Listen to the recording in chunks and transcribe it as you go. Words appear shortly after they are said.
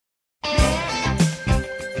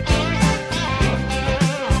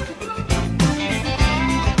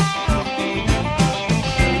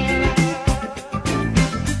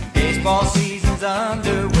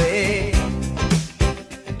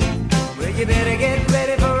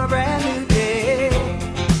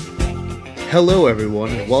Hello, everyone,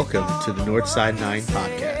 and welcome to the Northside 9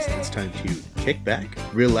 podcast. It's time to kick back,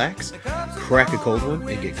 relax, crack a cold one,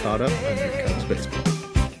 and get caught up on your Cubs baseball.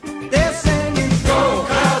 They're singing, go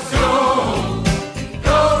Cubs, go!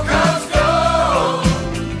 Go Cubs, go!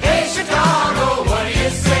 Hey, Chicago, what do you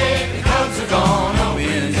say? The Cubs are gonna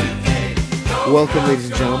win today. Welcome, ladies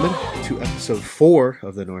and gentlemen, to episode 4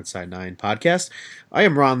 of the Northside 9 podcast. I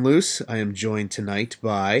am Ron Luce. I am joined tonight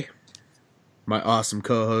by my awesome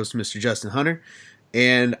co-host, Mr. Justin Hunter,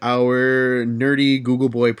 and our nerdy Google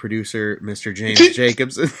Boy producer, Mr. James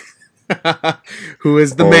Jacobson, who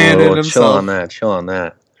is the man in himself. Chill on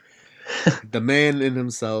that. The man in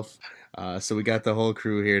himself. So we got the whole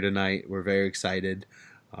crew here tonight. We're very excited.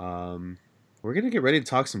 We're going to get ready to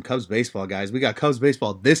talk some Cubs baseball, guys. We got Cubs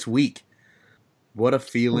baseball this week. What a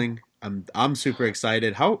feeling. I'm super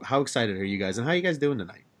excited. How excited are you guys, and how are you guys doing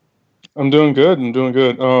tonight? I'm doing good.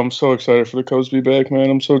 I'm so excited for the Cubs to be back, man.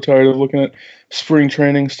 I'm so tired of looking at spring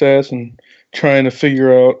training stats and trying to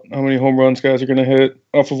figure out how many home runs guys are going to hit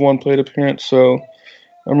off of one plate appearance. So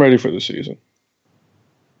I'm ready for the season.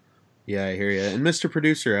 Yeah, I hear you. And Mr.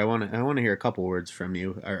 Producer, I want to hear a couple words from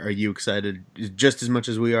you. Are you excited just as much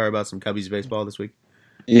as we are about some Cubbies baseball this week?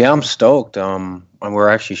 Yeah, I'm stoked. We're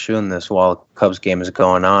actually shooting this while the Cubs game is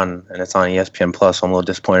going on, and it's on ESPN Plus. So I'm a little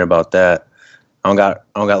disappointed about that. I don't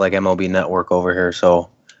got like MLB Network over here, so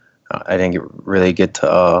I didn't really get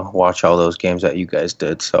to watch all those games that you guys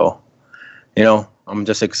did. So, I'm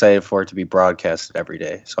just excited for it to be broadcasted every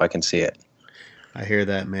day so I can see it. I hear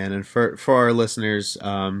that, man. And for our listeners,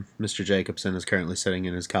 Mr. Jacobson is currently sitting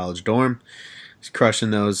in his college dorm. He's crushing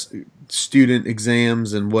those student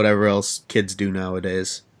exams and whatever else kids do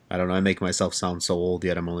nowadays. I don't know. I make myself sound so old,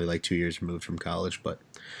 yet I'm only like 2 years removed from college. But,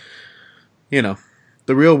 the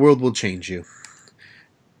real world will change you.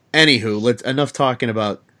 Anywho, enough talking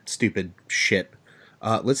about stupid shit.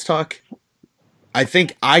 Let's talk. I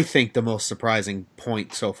think the most surprising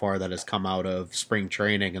point so far that has come out of spring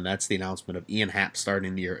training, and that's the announcement of Ian Happ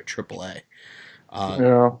starting the year at AAA.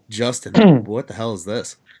 Yeah. Justin, what the hell is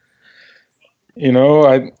this? When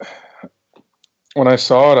I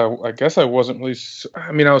saw it, I guess I wasn't really.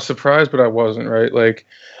 I was surprised, but I wasn't, right. Like,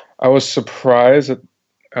 I was surprised that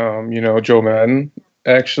Joe Madden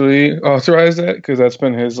actually authorized that, because that's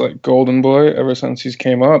been his golden boy ever since he's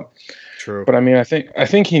came up. True. But I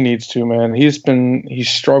think he needs to, man. He's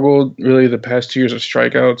struggled really the past 2 years of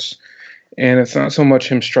strikeouts, and it's not so much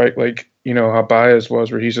him strike how Baez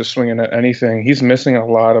was, where he's just swinging at anything. He's missing a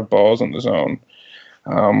lot of balls in the zone,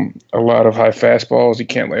 a lot of high fastballs. He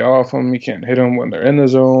can't lay off them. He can't hit them when they're in the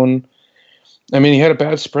zone. He had a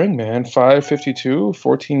bad spring, man. 552,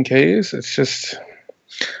 14 Ks. It's just,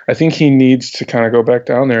 I think he needs to kind of go back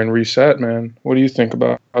down there and reset, man. What do you think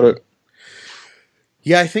about it?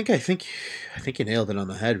 Yeah, I think you nailed it on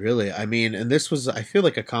the head, really. And this was, I feel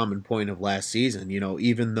like, a common point of last season.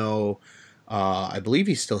 Even though I believe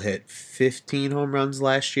he still hit 15 home runs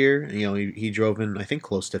last year. He drove in, I think,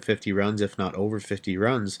 close to 50 runs, if not over 50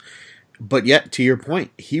 runs. But yet, to your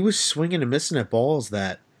point, he was swinging and missing at balls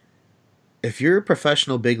that, if you're a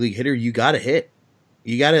professional big league hitter, you got to hit.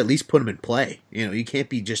 You got to at least put them in play. You can't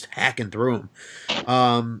be just hacking through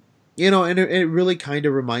them. And it really kind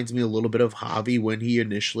of reminds me a little bit of Javi when he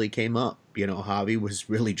initially came up. Javi was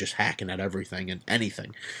really just hacking at everything and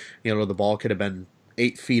anything. The ball could have been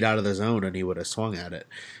 8 feet out of the zone and he would have swung at it.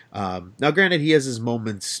 Now, granted, he has his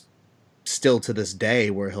moments still to this day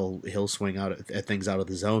where he'll swing out at things out of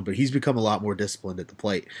the zone, but he's become a lot more disciplined at the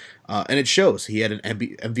plate. And it shows. He had an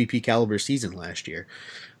MVP caliber season last year.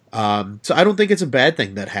 So I don't think it's a bad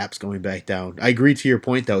thing that Happ's going back down. I agree to your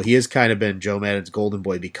point, though. He has kind of been Joe Madden's golden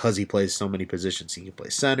boy because he plays so many positions. He can play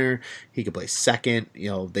center. He can play second.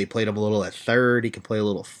 They played him a little at third. He can play a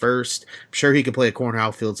little first. I'm sure he can play a corner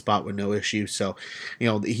outfield spot with no issue. So,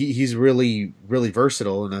 he's really, really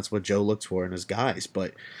versatile, and that's what Joe looks for in his guys.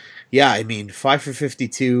 But, yeah, 5 for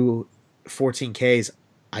 52, 14 Ks.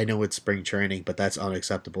 I know it's spring training, but that's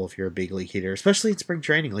unacceptable if you're a big league hitter, especially in spring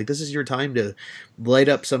training. This is your time to light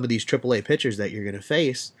up some of these AAA pitchers that you're going to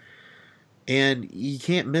face, and you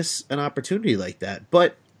can't miss an opportunity like that.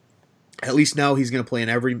 But at least now he's going to play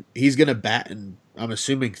he's going to bat in, I'm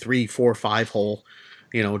assuming, 3, 4, 5 hole,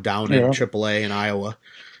 down in AAA in Iowa.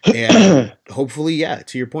 And hopefully,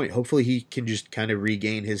 to your point, hopefully he can just kind of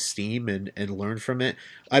regain his steam and learn from it.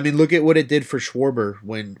 Look at what it did for Schwarber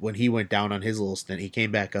when he went down on his little stint. He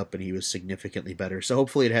came back up and he was significantly better. So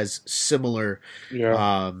hopefully it has similar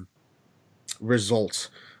results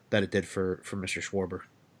that it did for Mr. Schwarber.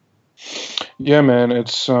 Yeah, man.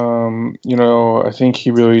 It's, I think he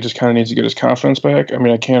really just kind of needs to get his confidence back.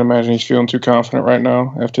 I can't imagine he's feeling too confident right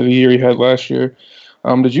now after the year he had last year.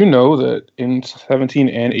 Did you know that in 17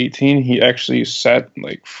 and 18 he actually set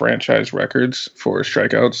like franchise records for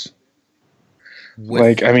strikeouts? With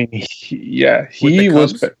Like, I mean, yeah, with the he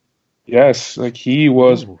was. Cubs? Yes, like he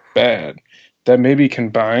was Ooh. bad. That may be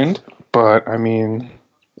combined, but I mean,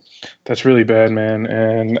 that's really bad, man.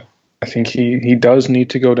 And I think he does need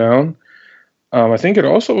to go down. I think it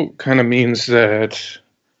also kind of means that.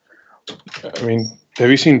 I mean, have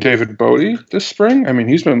you seen David Bodie this spring? I mean,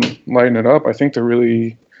 he's been lighting it up. I think they're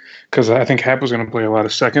really because I think Happ was going to play a lot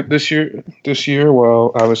of second this year. This year,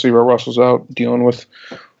 while obviously where Russell's out dealing with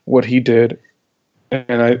what he did,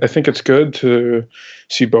 and I think it's good to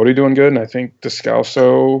see Bodie doing good. And I think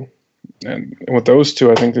Descalso and with those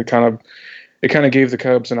two, I think it kind of gave the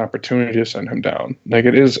Cubs an opportunity to send him down. Like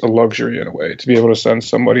it is a luxury in a way to be able to send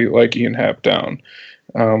somebody like Ian Happ down.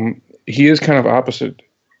 He is kind of opposite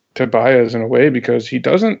to Baez in a way because he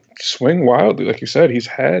doesn't swing wildly. Like you said, he's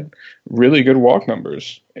had really good walk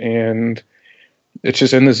numbers and it's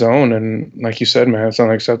just in the zone. And like you said, man, it's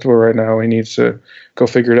unacceptable right now. He needs to go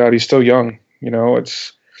figure it out. He's still young.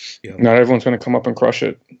 It's not everyone's going to come up and crush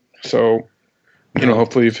it. So,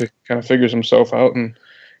 hopefully he kind of figures himself out and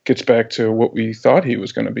gets back to what we thought he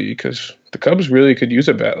was going to be because the Cubs really could use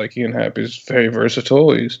a bat like Ian Happ. He's very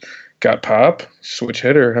versatile. He's got pop, switch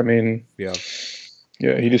hitter. I mean, yeah,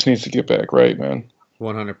 he just needs to get back right, man.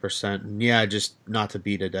 100%. And yeah, just not to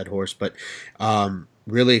beat a dead horse, but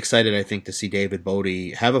really excited, I think, to see David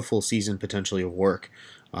Bodie have a full season potentially of work.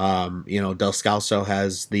 Descalso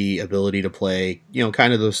has the ability to play,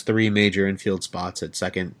 kind of those three major infield spots at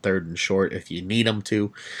second, third, and short if you need him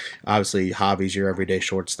to. Obviously, Javi's your everyday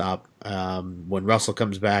shortstop. When Russell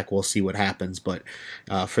comes back, we'll see what happens. But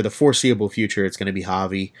for the foreseeable future, it's going to be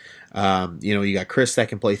Javi. You got Chris that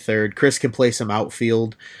can play third. Chris can play some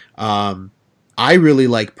outfield. I really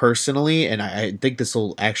like personally, and I think this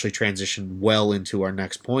will actually transition well into our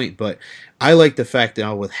next point, but I like the fact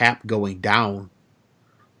that with Happ going down,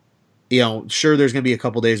 sure, there's going to be a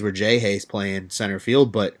couple days where Jay Hay's playing center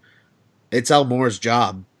field, but it's Almora's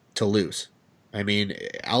job to lose. I mean,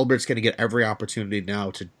 Albert's going to get every opportunity now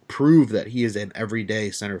to prove that he is an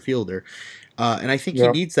everyday center fielder. And I think he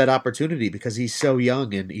needs that opportunity because he's so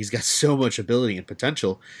young and he's got so much ability and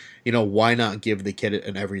potential. Why not give the kid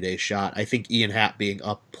an everyday shot? I think Ian Happ being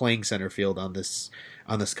up playing center field on this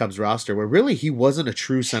Cubs roster, where really he wasn't a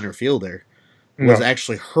true center fielder, was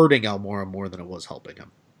actually hurting Almora more than it was helping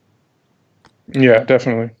him. Yeah,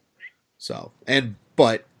 definitely. So,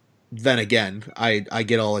 but then again, I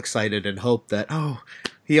get all excited and hope that,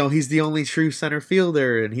 he's the only true center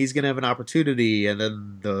fielder and he's going to have an opportunity. And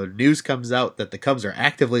then the news comes out that the Cubs are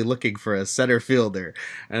actively looking for a center fielder.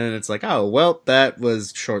 And then it's like, that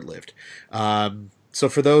was short-lived. So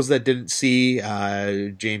for those that didn't see,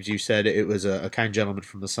 James, you said it was a kind gentleman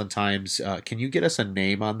from the Sun-Times. Can you get us a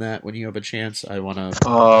name on that when you have a chance? I want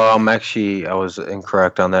to. Actually, I was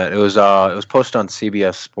incorrect on that. It was posted on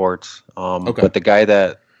CBS Sports. Okay. But the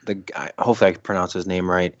guy, hopefully I can pronounce his name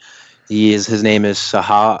right. His name is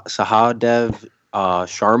Sahadev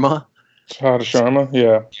Sharma. Sahadev Sharma,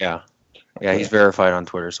 yeah. Yeah, he's verified on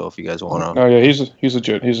Twitter. So if you guys want to, oh yeah, he's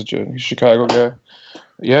legit. He's a Chicago guy.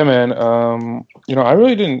 Yeah, man. I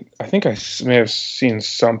really didn't. I think I may have seen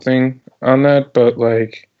something on that, but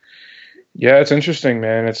it's interesting,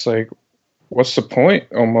 man. It's like, what's the point?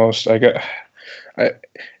 Almost,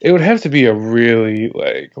 it would have to be a really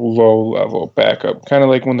low level backup, kind of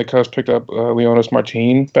like when the Cubs picked up Leonis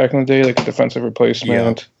Martin back in the day, like a defensive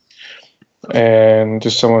replacement, and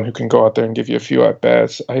just someone who can go out there and give you a few at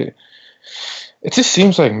bats. It just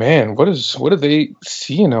seems like, man, what do they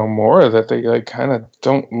see in Almora that they kind of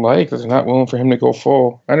don't like? That they're not willing for him to go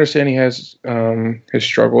full. I understand he has his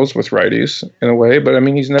struggles with righties in a way, but I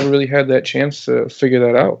mean he's never really had that chance to figure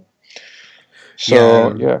that out.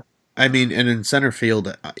 So yeah. I mean, and in center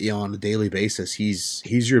field, on a daily basis,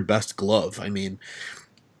 he's your best glove. I mean,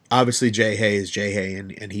 obviously Jay Hay is Jay Hay,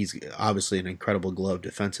 and he's obviously an incredible glove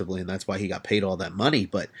defensively, and that's why he got paid all that money.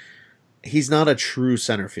 But he's not a true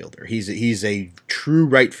center fielder. He's a true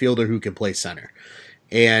right fielder who can play center.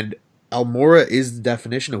 And Almora is the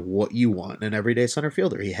definition of what you want in an everyday center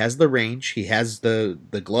fielder. He has the range. He has the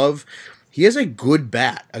glove. He has a good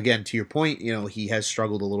bat. Again, to your point, he has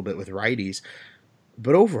struggled a little bit with righties.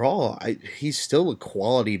 But overall, he's still a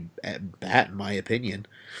quality bat, in my opinion.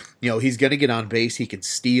 He's going to get on base. He can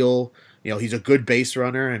steal. He's a good base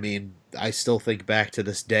runner. I mean, I still think back to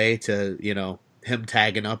this day to, him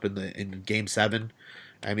tagging up in Game 7.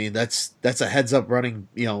 I mean, that's a heads up running,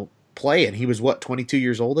 play, and he was 22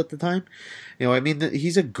 years old at the time. I mean,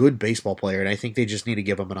 he's a good baseball player, and I think they just need to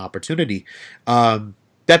give him an opportunity.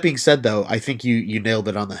 That That being said, though, I think you nailed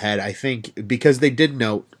it on the head. I think because they did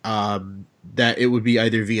note that it would be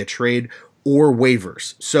either via trade or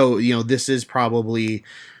waivers. So, this is probably,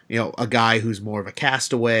 a guy who's more of a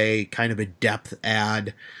castaway, kind of a depth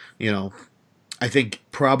add. I think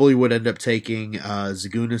probably would end up taking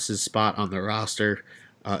Zagunis' spot on the roster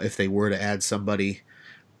if they were to add somebody.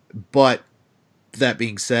 But that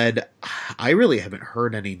being said, I really haven't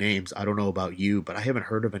heard any names. I don't know about you, but I haven't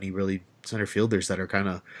heard of any really center fielders that are kind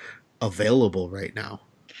of available right now.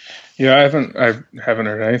 Yeah, I haven't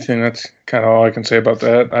heard anything. That's kind of all I can say about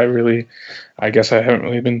that. I guess I haven't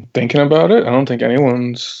really been thinking about it. I don't think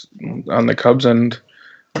anyone's on the Cubs end,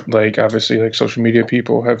 like obviously like social media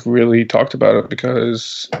people have really talked about it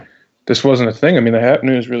because this wasn't a thing. I mean, the Hap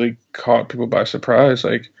news really caught people by surprise.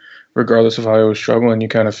 Like, regardless of how he was struggling, you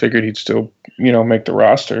kind of figured he'd still, make the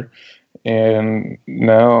roster. And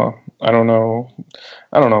now, I don't know,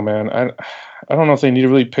 man. I don't know if they need to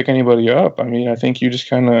really pick anybody up. I mean, I think you just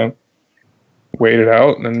kind of wait it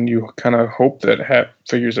out, and then you kind of hope that Hap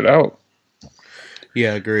figures it out.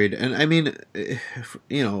 Yeah, agreed. And I mean,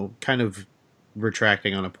 kind of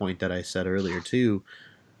retracting on a point that I said earlier too,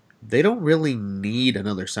 they don't really need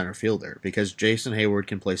another center fielder because Jason Hayward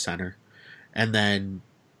can play center, and then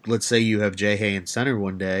let's say you have Jay Hay in center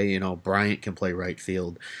one day, Bryant can play right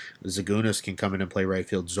field, Zagunis can come in and play right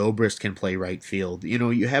field, Zobrist can play right field.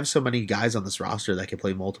 You have so many guys on this roster that can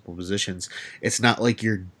play multiple positions. It's not like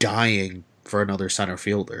you're dying for another center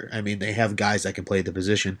fielder. I mean, they have guys that can play the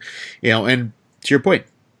position, and to your point,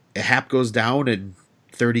 Hap goes down and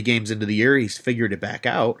 30 games into the year, he's figured it back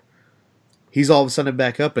out. He's all of a sudden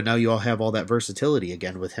back up, and now you all have all that versatility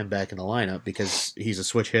again with him back in the lineup because he's a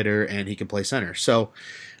switch hitter and he can play center. So,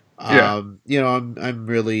 I'm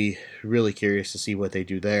really, really curious to see what they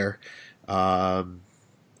do there. I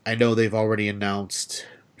know they've already announced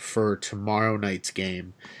for tomorrow night's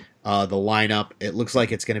game the lineup. It looks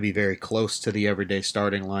like it's going to be very close to the everyday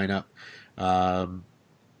starting lineup.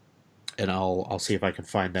 And I'll see if I can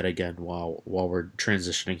find that again while we're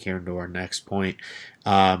transitioning here into our next point.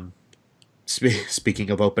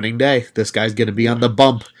 Speaking of opening day, this guy's going to be on the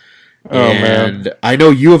bump. Oh, and man. I know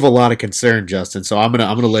you have a lot of concern, Justin, so I'm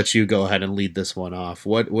gonna let you go ahead and lead this one off.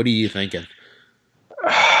 What are you thinking?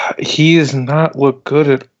 He has not looked good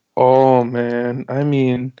at all, man. I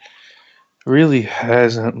mean, really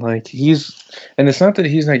hasn't. Like, and it's not that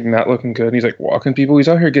he's like not looking good. He's like walking people. He's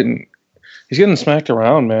out here he's getting smacked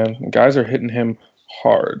around, man. Guys are hitting him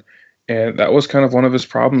hard, and that was kind of one of his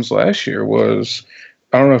problems last year. Was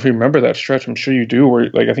I don't know if you remember that stretch. I'm sure you do. Where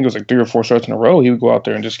like I think it was like 3 or 4 starts in a row, he would go out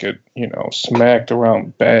there and just get smacked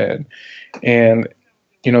around bad, and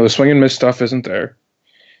the swing and miss stuff isn't there.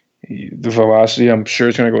 The velocity, I'm sure,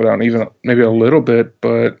 is going to go down even maybe a little bit,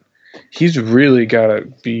 but he's really got to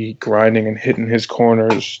be grinding and hitting his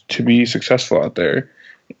corners to be successful out there.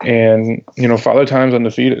 And Father Time's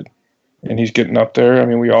undefeated, and he's getting up there. I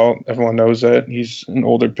mean, everyone knows that he's an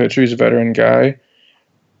older pitcher. He's a veteran guy.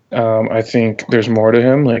 I think there's more to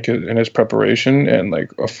him, like in his preparation and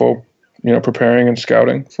like a full, preparing and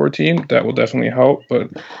scouting for a team. That will definitely help.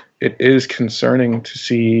 But it is concerning to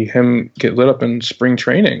see him get lit up in spring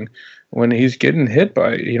training when he's getting hit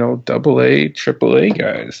by, double A, triple A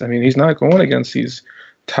guys. I mean, he's not going against these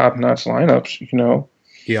top notch lineups,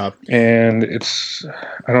 Yeah. And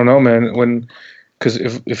I don't know, man, because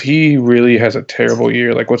if he really has a terrible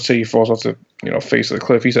year, like let's say he falls off the face of the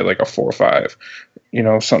cliff, he's at like a 4 or 5,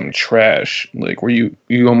 something trash, like where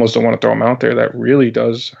you almost don't want to throw him out there. That really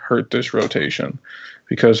does hurt this rotation,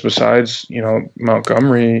 because besides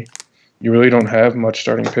Montgomery, you really don't have much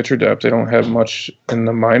starting pitcher depth. They don't have much in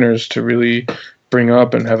the minors to really bring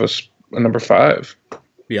up and have a number 5.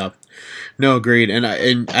 Yeah. No, agreed. And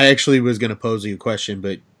I actually was going to pose you a question,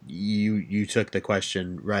 but you took the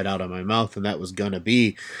question right out of my mouth, and that was going to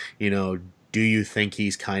be, do you think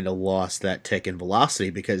he's kind of lost that tick in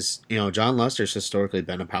velocity? Because, John Lester's historically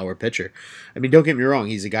been a power pitcher. I mean, don't get me wrong,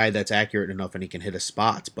 he's a guy that's accurate enough and he can hit his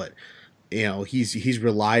spots, but, he's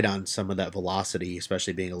relied on some of that velocity,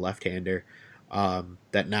 especially being a left-hander,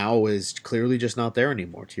 that now is clearly just not there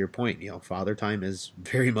anymore. To your point, Father Time is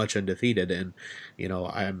very much undefeated, and,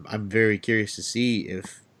 I'm very curious to see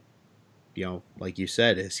if, like you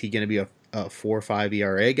said, is he going to be a 4 or 5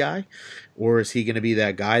 ERA guy, or is he going to be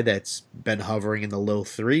that guy that's been hovering in the low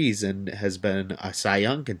 3s and has been a Cy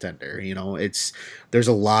Young contender? There's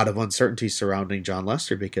a lot of uncertainty surrounding John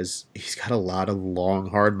Lester because he's got a lot of long,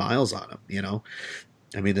 hard miles on him.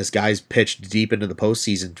 I mean, this guy's pitched deep into the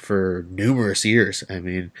postseason for numerous years. I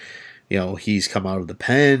mean, he's come out of the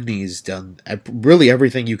pen. He's done really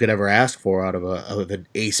everything you could ever ask for out of an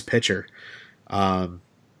ace pitcher.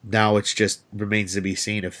 now it's just remains to be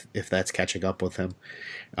seen if that's catching up with him.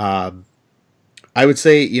 Um, I would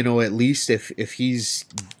say, at least if he's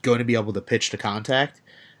going to be able to pitch to contact,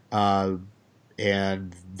 uh,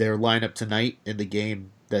 and their lineup tonight in the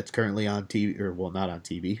game that's currently on TV, or well, not on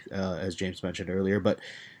TV, as James mentioned earlier, but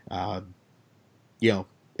um,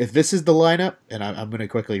 if this is the lineup, and I'm going to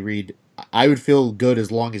quickly read, I would feel good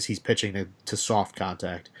as long as he's pitching to soft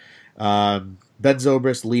contact. Ben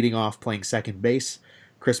Zobrist leading off, playing second base.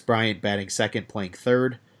 Chris Bryant batting second, playing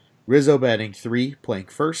third. Rizzo batting 3, playing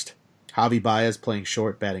first. Javi Baez playing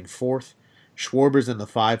short, batting fourth. Schwarber's in the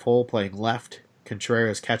 5-hole, playing left.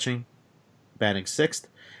 Contreras catching, batting sixth.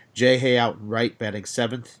 Jay Hay out in right, batting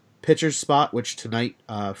seventh. Pitcher's spot, which tonight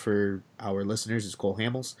for our listeners is Cole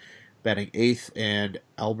Hamels, batting eighth, and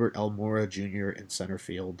Albert Almora Jr. in center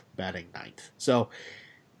field, batting ninth. So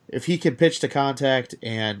if he can pitch to contact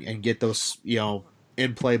and get those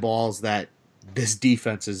in play balls that this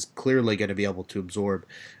defense is clearly going to be able to absorb,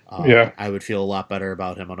 I would feel a lot better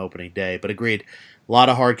about him on opening day. But agreed, a lot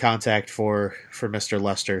of hard contact for Mr.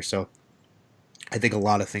 Lester. So I think a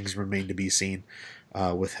lot of things remain to be seen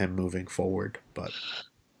with him moving forward. But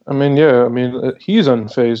I mean, he's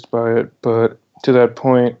unfazed by it, but to that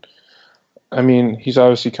point, I mean, he's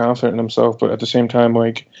obviously confident in himself, but at the same time,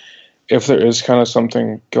 like, if there is kind of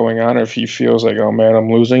something going on, or if he feels like, oh man,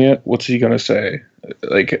 I'm losing it, what's he gonna say?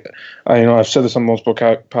 Like, I've said this on multiple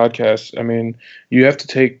podcasts. I mean, you have to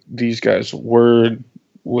take these guys' word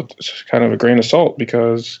with kind of a grain of salt,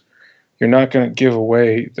 because you're not gonna give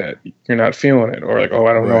away that you're not feeling it, or like, oh,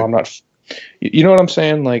 I don't know, I'm not. You know what I'm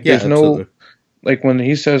saying? Like, yeah, there's absolutely. no, like, when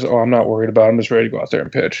he says, oh, I'm not worried about it, I'm just ready to go out there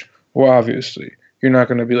and pitch. Well, obviously, you're not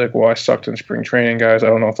going to be like, well, I sucked in spring training, guys. I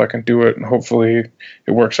don't know if I can do it, and hopefully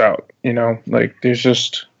it works out. Like, there's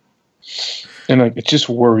just, and like, it just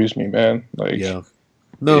worries me, man. Like, yeah,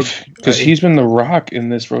 no, because he's been the rock in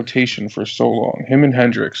this rotation for so long. Him and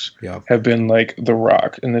Hendricks have been like the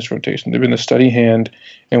rock in this rotation. They've been the steady hand,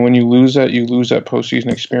 and when you lose that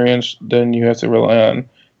postseason experience. Then you have to rely on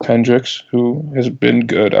Hendricks, who has been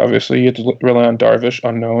good. Obviously, you have to rely on Darvish,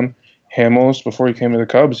 unknown. Hamels, before he came to the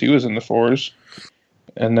Cubs, he was in the fours.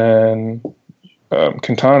 And then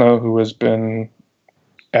Quintana, who has been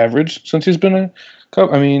average since he's been a Cub.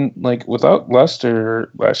 I mean, like, without Lester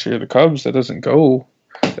last year, the Cubs, that doesn't go.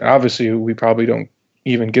 Obviously, we probably don't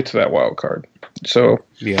even get to that wild card. So,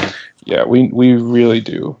 yeah, we really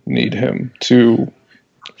do need him to.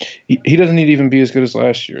 He doesn't need to even be as good as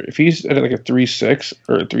last year. If he's at like a 3.6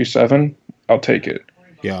 or a 3.7, I'll take it.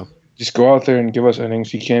 Yeah. Just go out there and give us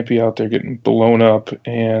innings. He can't be out there getting blown up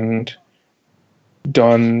and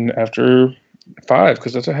done after 5,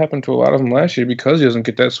 because that's what happened to a lot of them last year, because he doesn't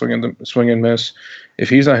get that swing and miss. If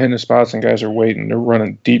he's not hitting the spots and guys are waiting, they're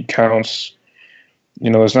running deep counts.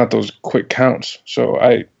 There's not those quick counts. So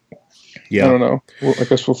I don't know. Well, I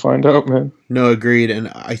guess we'll find out, man. No, agreed. And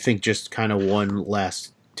I think just kind of one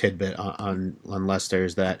last tidbit on Lester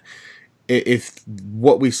is that if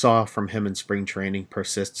what we saw from him in spring training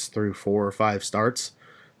persists through 4 or 5 starts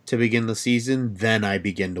to begin the season, then I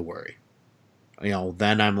begin to worry.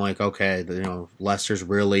 Then I'm like, okay, Lester's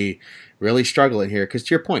really, really struggling here. Because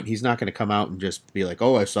to your point, he's not going to come out and just be like,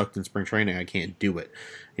 oh, I sucked in spring training, I can't do it.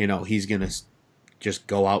 He's going to just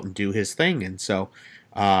go out and do his thing. And so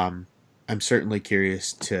I'm certainly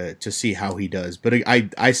curious to see how he does. But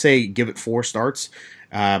I say give it 4 starts.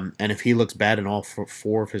 And if he looks bad in all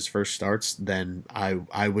 4 of his first starts, then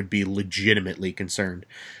I would be legitimately concerned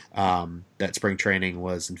that spring training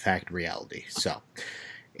was in fact reality. So,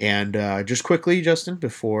 and just quickly, Justin,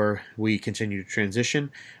 before we continue to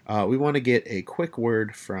transition, we want to get a quick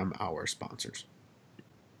word from our sponsors.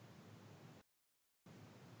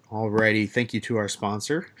 Alrighty, thank you to our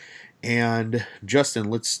sponsor. And Justin,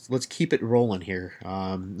 let's keep it rolling here.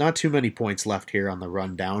 Not too many points left here on the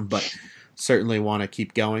rundown, but certainly want to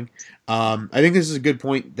keep going. I think this is a good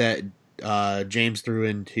point that James threw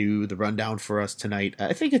into the rundown for us tonight.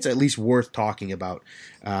 I think it's at least worth talking about,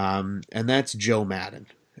 and that's Joe Maddon.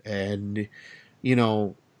 And,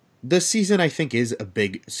 this season I think is a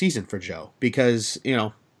big season for Joe because,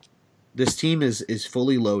 this team is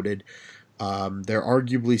fully loaded. They're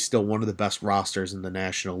arguably still one of the best rosters in the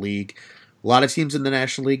National League. A lot of teams in the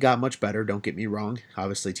National League got much better, don't get me wrong.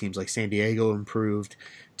 Obviously, teams like San Diego improved.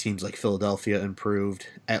 Teams like Philadelphia improved.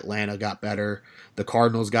 Atlanta got better. The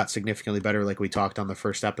Cardinals got significantly better, like we talked on the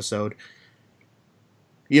first episode.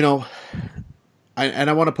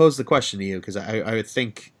 I want to pose the question to you because I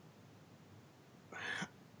think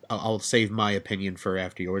I'll save my opinion for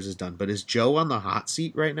after yours is done. But is Joe on the hot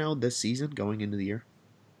seat right now this season going into the year?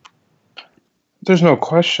 There's no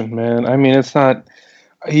question, man. I mean, it's not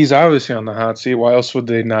He's obviously on the hot seat. Why else would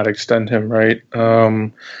they not extend him, right?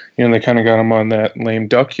 They kind of got him on that lame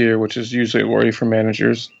duck year, which is usually a worry for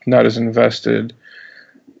managers, not as invested.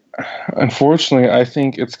 Unfortunately, I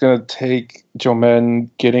think it's going to take Joe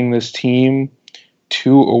Madden getting this team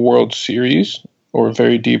to a World Series or a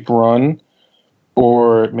very deep run,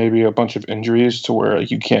 or maybe a bunch of injuries to where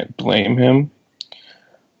you can't blame him.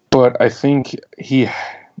 But I think he's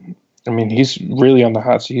really on the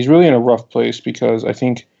hot seat. He's really in a rough place because I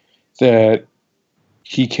think that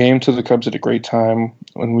he came to the Cubs at a great time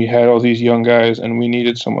when we had all these young guys and we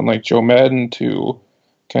needed someone like Joe Madden to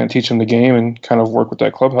kind of teach them the game and kind of work with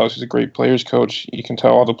that clubhouse. He's a great players coach. You can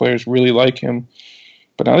tell all the players really like him.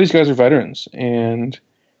 But now these guys are veterans, and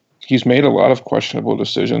he's made a lot of questionable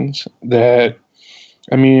decisions that,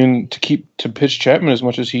 to pitch Chapman as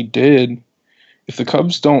much as he did, if the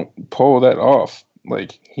Cubs don't pull that off,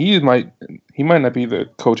 like he might not be the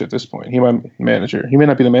coach at this point. He may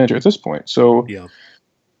not be the manager at this point. So Yeah.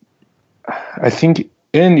 I think,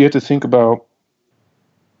 and you have to think about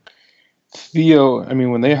Theo. I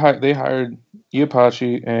mean, when they hired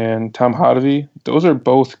Iapachi and Tom Hotovy, those are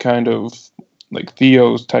both kind of like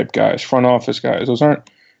Theo's type guys, front office guys. Those aren't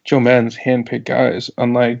Joe Madden's handpicked guys.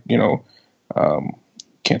 Unlike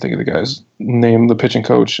can't think of the guy's name, the pitching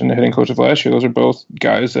coach and the hitting coach of last year. Those are both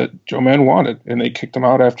guys that Joe Madden wanted, and they kicked them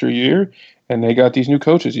out after a year, and they got these new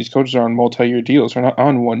coaches. These coaches are on multi-year deals. They're not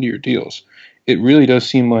on one-year deals. It really does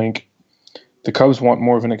seem like the Cubs want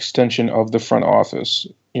more of an extension of the front office,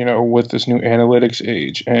 with this new analytics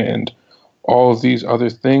age and all of these other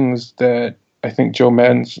things that I think Joe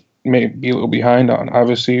Madden's may be a little behind on.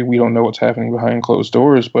 Obviously, we don't know what's happening behind closed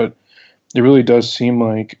doors, but it really does seem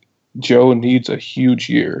like Joe needs a huge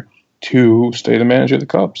year to stay the manager of the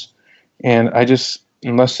Cubs. And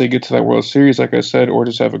unless they get to that World Series, like I said, or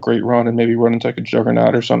just have a great run and maybe run into like a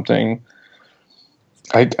juggernaut or something,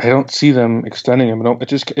 I don't see them extending him.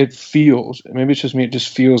 It feels, maybe it's just me, it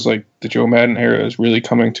just feels like the Joe Madden era is really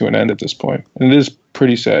coming to an end at this point. And it is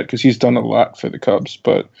pretty sad because he's done a lot for the Cubs,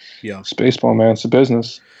 but Yeah. it's baseball, man. It's a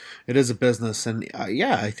business. It is a business, and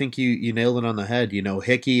I think you nailed it on the head.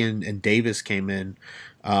 Hickey and Davis came in,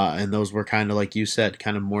 and those were kind of like you said,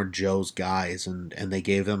 kind of more Joe's guys, and they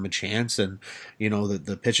gave them a chance. And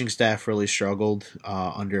the pitching staff really struggled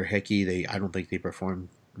under Hickey. I don't think they performed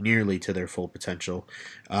nearly to their full potential.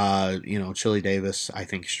 Chili Davis, I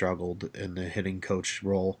think, struggled in the hitting coach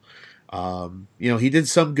role. He did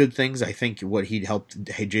some good things. I think what he helped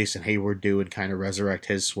Jason Hayward do and kind of resurrect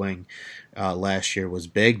his swing last year was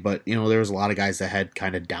big. But there was a lot of guys that had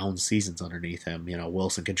kind of down seasons underneath him.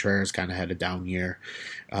 Wilson Contreras kind of had a down year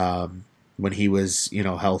when he was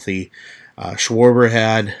healthy. Schwarber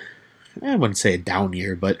had, I wouldn't say a down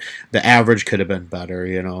year, but the average could have been better.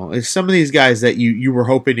 It's some of these guys that you were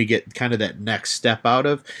hoping to get kind of that next step out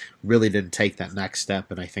of really didn't take that next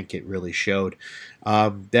step, and I think it really showed.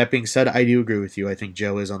 That being said, I do agree with you. I think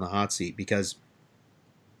Joe is on the hot seat because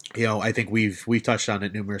I think we've touched on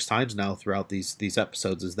it numerous times now throughout these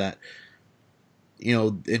episodes. Is that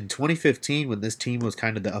in 2015 when this team was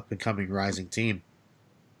kind of the up and coming rising team,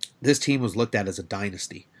 this team was looked at as a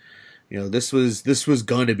dynasty. This was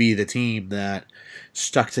going to be the team that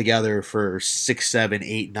stuck together for 6, 7,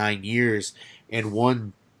 8, 9 years and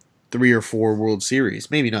won 3 or 4 World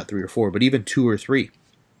Series. Maybe not 3 or 4, but even 2 or 3.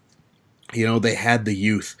 They had the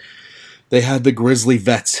youth. They had the Grizzly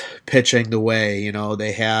vets pitching the way.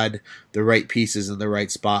 They had the right pieces in the right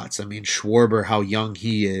spots. I mean, Schwarber, how young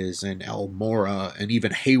he is, and Almora, and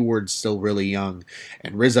even Hayward's still really young,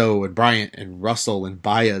 and Rizzo, and Bryant, and Russell, and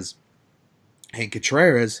Baez, and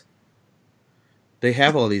Contreras. They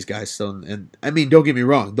have all these guys still. And I mean, don't get me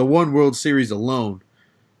wrong. The one World Series alone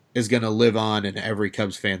is going to live on in every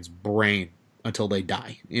Cubs fan's brain until they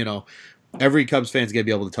die. Every Cubs fan's going to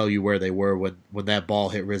be able to tell you where they were when that ball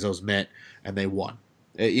hit Rizzo's mitt and they won.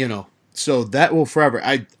 So that will forever.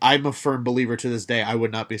 I'm a firm believer to this day. I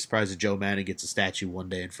would not be surprised if Joe Madden gets a statue one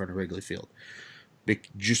day in front of Wrigley Field.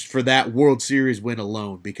 Just for that World Series win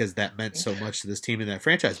alone, because that meant so much to this team and that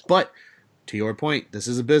franchise. But to your point, this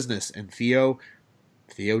is a business, and Theo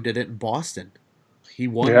did it in Boston. He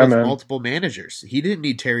won with multiple managers. He didn't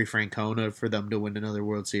need Terry Francona for them to win another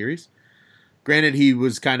World Series. Granted, he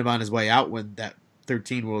was kind of on his way out when that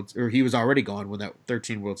he was already gone when that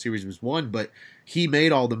 13 World Series was won, but he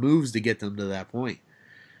made all the moves to get them to that point.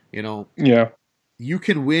 Yeah. You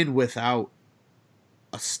can win without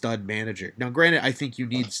a stud manager. Now, granted, I think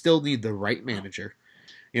you still need the right manager.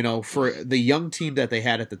 For the young team that they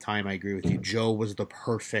had at the time, I agree with you. Joe was the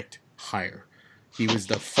perfect hire. He was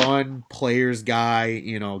the fun players guy,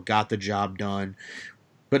 got the job done.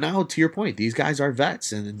 But now, to your point, these guys are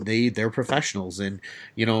vets and they're professionals. And,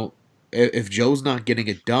 you know, if Joe's not getting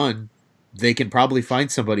it done, they can probably find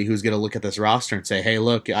somebody who's going to look at this roster and say, hey,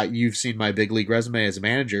 look, you've seen my big league resume as a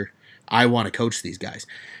manager. I want to coach these guys.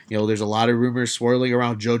 You know, there's a lot of rumors swirling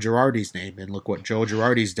around Joe Girardi's name, and look what Joe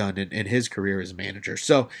Girardi's done in his career as a manager.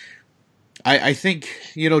 So I think,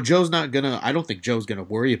 you know, I don't think Joe's going to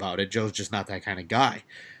worry about it. Joe's just not that kind of guy.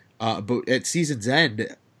 But at season's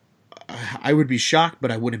end, I would be shocked,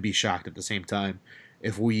 but I wouldn't be shocked at the same time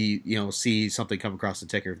if we, you know, see something come across the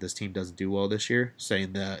ticker if this team doesn't do well this year,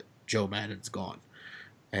 saying that Joe Maddon's gone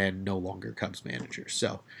and no longer Cubs manager.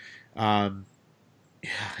 So, yeah,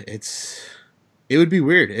 it would be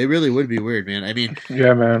weird. It really would be weird, man. I mean,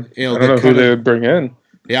 Yeah, man. You know, I don't know who they would bring in.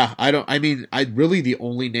 yeah, really the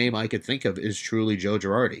only name I could think of is truly Joe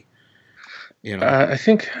Girardi. You know, I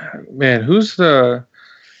think, man, who's the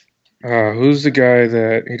guy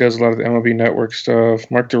that he does a lot of the MLB Network stuff?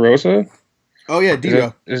 Mark DeRosa? oh yeah, Is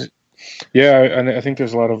Dero. Yeah, I think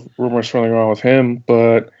there's a lot of rumors swirling around with him,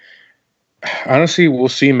 but honestly, we'll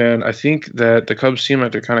see, man. I think that the Cubs seem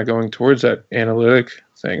like they're kind of going towards that analytic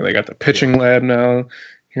thing. They got the pitching lab now.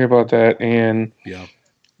 Hear about that, and Yeah,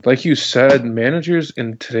 like you said, managers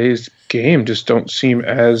in today's game just don't seem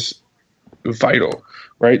as vital,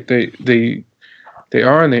 right? They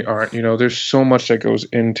are and they aren't. You know, there's so much that goes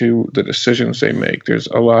into the decisions they make. There's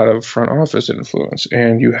a lot of front office influence,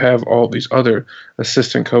 and you have all these other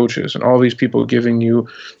assistant coaches and all these people giving you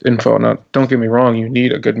info. Now, don't get me wrong, you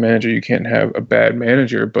need a good manager. You can't have a bad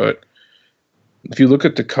manager. But if you look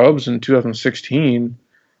at the Cubs in 2016,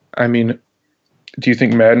 I mean, do you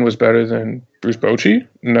think Madden was better than Bruce Bochy?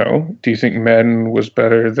 No. Do you think Madden was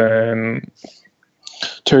better than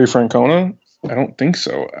Terry Francona? I don't think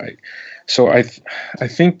so. I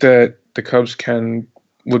think that the Cubs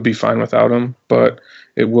would be fine without him, but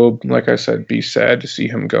it will, like I said, be sad to see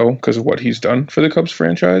him go because of what he's done for the Cubs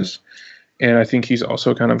franchise. And I think he's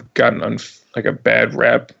also kind of gotten like a bad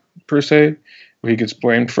rap per se, where he gets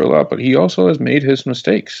blamed for a lot, but he also has made his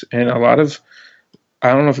mistakes. And a lot of,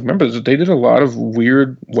 I don't know if you remember this, they did a lot of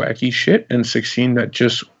weird, wacky shit in 16 that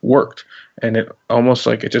just worked. And it almost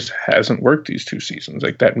like it just hasn't worked these two seasons.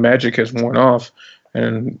 Like that magic has worn off,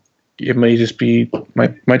 and it might just be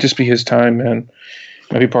his time, man.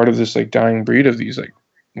 Might be part of this like dying breed of these like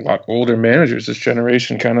a lot older managers. This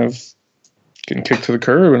generation kind of getting kicked to the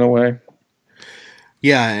curb in a way.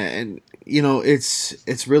 yeah, and you know,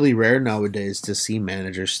 it's really rare nowadays to see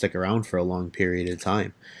managers stick around for a long period of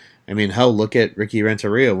time. I mean, hell, look at Ricky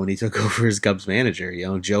Renteria when he took over as Cubs manager. You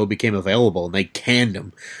know, Joe became available and they canned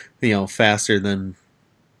him, you know, faster than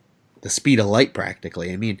the speed of light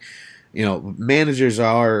practically. I mean, you know, managers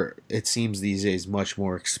are, it seems these days, much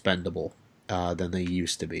more expendable than they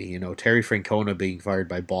used to be. You know, Terry Francona being fired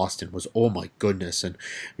by Boston was, oh my goodness. And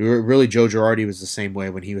really, Joe Girardi was the same way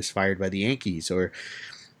when he was fired by the Yankees. Or,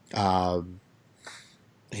 you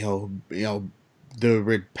know,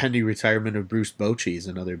 the pending retirement of Bruce Bochy is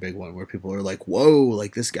another big one where people are like, whoa,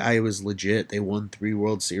 like this guy was legit. They won 3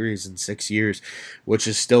 World Series in 6 years, which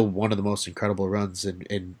is still one of the most incredible runs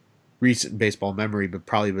in recent baseball memory, but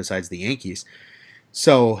probably besides the Yankees.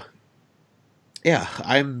 So, yeah,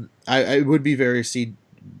 I would be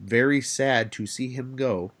very sad to see him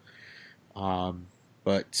go.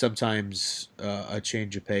 But sometimes a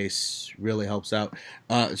change of pace really helps out.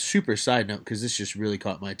 Super side note, because this just really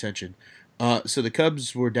caught my attention. So the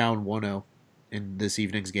Cubs were down 1-0 in this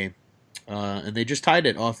evening's game, and they just tied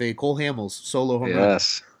it off a Cole Hamels solo home run.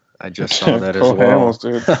 Yes, I just saw that as Cole well. Hamels,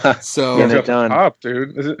 dude. So Get He's it up done. top,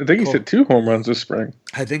 dude. I think he's hit 2 home runs this spring.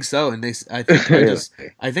 I think so, and I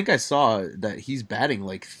think I saw that he's batting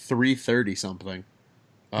like 330 something.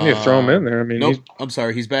 Yeah, throw him in there. I mean, Nope, I'm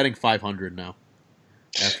sorry, he's batting 500 now.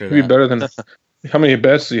 After he'd be that, better than how many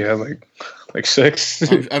bets do you have? Like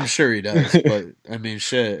 6. I'm sure he does, but I mean,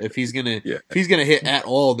 shit. If he's gonna hit at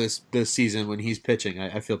all this season when he's pitching,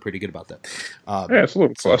 I feel pretty good about that. Yeah, it's a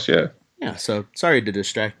little plus, yeah. Yeah, so sorry to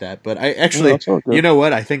distract that, but I actually, it's all good. you know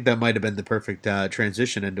what? I think that might have been the perfect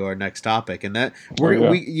transition into our next topic, and that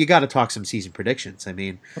you got to talk some season predictions. I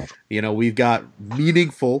mean, you know, we've got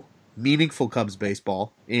meaningful Cubs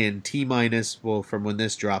baseball in T-minus, well, from when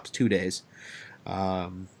this drops, 2 days.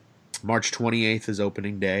 March 28th is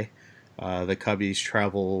opening day. The Cubbies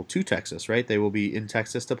travel to Texas, right? They will be in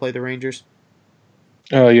Texas to play the Rangers.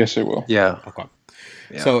 Yes, it will. Yeah. Okay.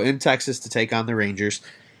 Yeah. So in Texas to take on the Rangers,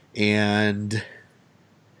 and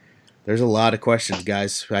there's a lot of questions,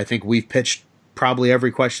 guys. I think we've pitched probably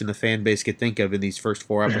every question the fan base could think of in these first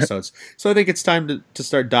 4 episodes. So I think it's time to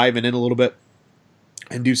start diving in a little bit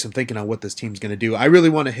and do some thinking on what this team's going to do. I really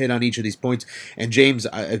want to hit on each of these points, and James,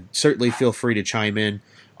 certainly feel free to chime in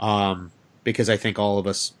because I think all of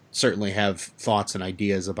us certainly have thoughts and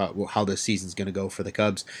ideas about how this season's going to go for the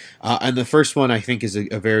Cubs. And the first one I think is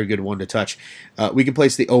a very good one to touch. We can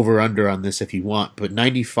place the over-under on this if you want, but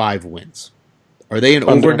 95 wins. Are they an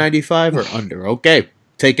Under. over 95 or under? Okay,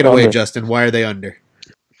 take it away, Under. Justin. Why are they under?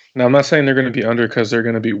 Now, I'm not saying they're going to be under because they're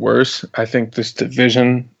going to be worse. I think this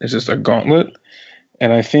division is just a gauntlet.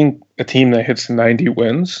 And I think a team that hits 90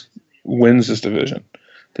 wins this division.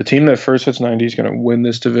 The team that first hits 90 is going to win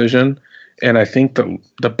this division. And I think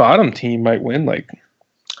the bottom team might win like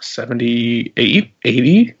 78,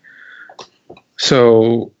 80.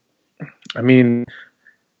 So, I mean,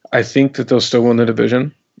 I think that they'll still win the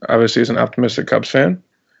division. Obviously, as an optimistic Cubs fan.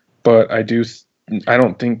 But I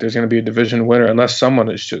don't think there's going to be a division winner unless someone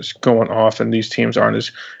is just going off and these teams aren't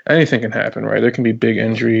as anything can happen, right? There can be big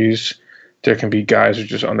injuries. There can be guys who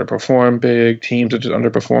just underperform big, teams that just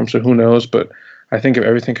underperform, so who knows? But I think if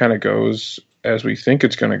everything kind of goes as we think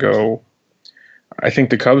it's going to go, I think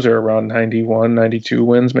the Cubs are around 91, 92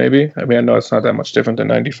 wins maybe. I mean, I know it's not that much different than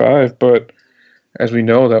 95, but as we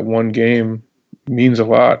know, that one game means a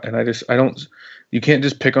lot. And you can't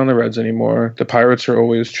just pick on the Reds anymore. The Pirates are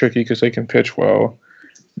always tricky because they can pitch well.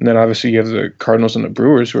 And then obviously you have the Cardinals and the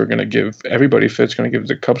Brewers who are going to give everybody fits, going to give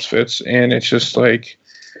the Cubs fits. And it's just like,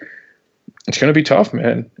 it's going to be tough,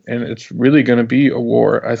 man. And it's really going to be a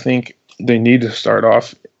war. I think they need to start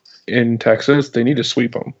off in Texas. They need to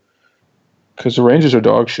sweep them because the Rangers are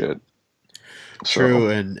dog shit. True,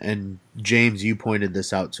 and James, you pointed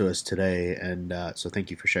this out to us today, and so thank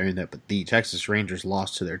you for sharing that. But the Texas Rangers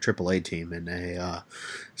lost to their AAA team in a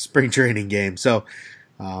spring training game, so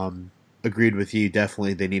agreed with you.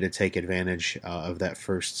 Definitely, they need to take advantage of that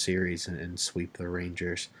first series and sweep the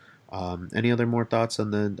Rangers. Any other more thoughts on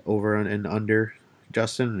the over and under,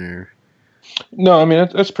 Justin? Or No, I mean,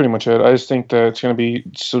 that's pretty much it. I just think that it's going to be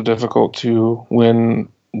so difficult to win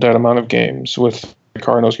that amount of games with the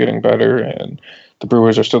Cardinals getting better and the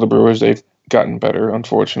Brewers are still the Brewers. They've gotten better,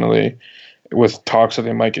 unfortunately, with talks that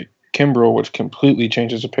they might get Kimbrel, which completely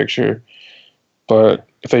changes the picture. But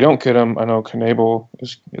if they don't get him, I know Knebel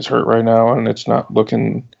is hurt right now, and it's not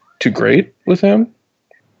looking too great with him.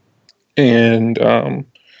 And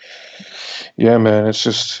yeah, man, it's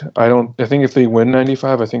just I think if they win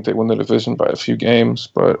 95, I think they win the division by a few games.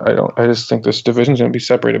 But I just think this division's going to be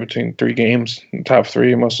separated between 3 games, the top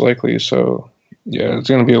 3 most likely. So yeah, it's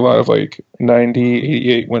going to be a lot of like 90,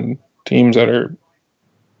 88 win teams that are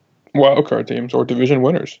wild card teams or division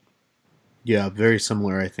winners. yeah, very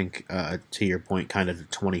similar, I think, to your point, kind of to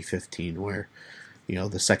 2015, where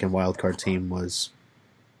the second wild card team was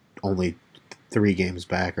only 3 games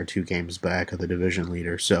back or 2 games back of the division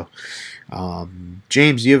leader. So,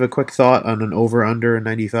 James, do you have a quick thought on an over/under in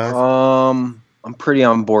 95? I'm pretty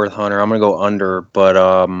on board with Hunter. I'm gonna go under, but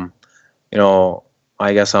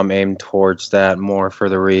I guess I'm aimed towards that more for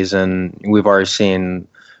the reason we've already seen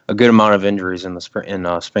a good amount of injuries in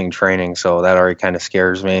the spring training, so that already kind of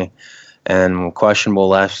scares me. And questionable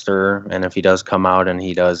Lester, and if he does come out and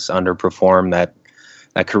he does underperform, that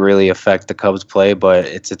could really affect the Cubs' play. But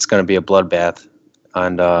it's going to be a bloodbath,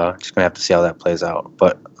 and just going to have to see how that plays out.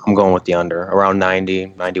 But I'm going with the under, around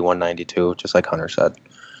 90, 91, 92, just like Hunter said.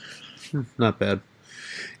 Not bad.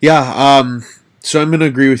 Yeah, so I'm going to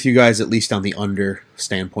agree with you guys, at least on the under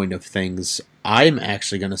standpoint of things. I'm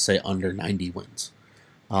actually going to say under 90 wins.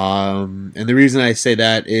 And the reason I say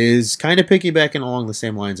that is kind of piggybacking along the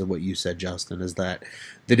same lines of what you said, Justin, is that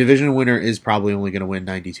the division winner is probably only going to win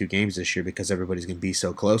 92 games this year because everybody's going to be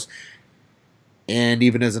so close. And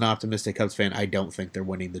even as an optimistic Cubs fan, I don't think they're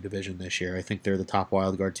winning the division this year. I think they're the top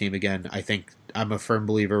wildcard team again. I think I'm a firm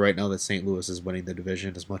believer right now that St. Louis is winning the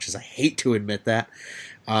division, as much as I hate to admit that.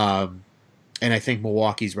 And I think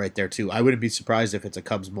Milwaukee's right there too. I wouldn't be surprised if it's a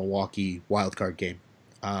Cubs-Milwaukee wildcard game.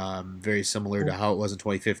 Very similar to how it was in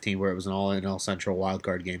 2015, where it was an all-NL Central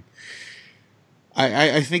wildcard game.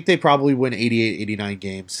 I think they probably win 88, 89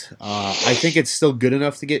 games. I think it's still good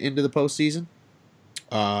enough to get into the postseason,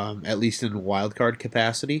 at least in wildcard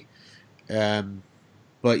capacity.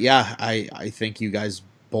 But yeah, I think you guys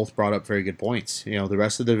both brought up very good points. The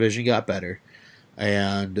rest of the division got better,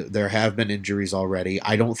 and there have been injuries already.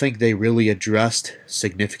 I don't think they really addressed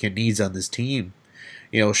significant needs on this team.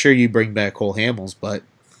 Sure, you bring back Cole Hamels, but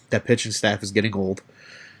that pitching staff is getting old.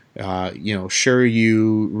 Sure,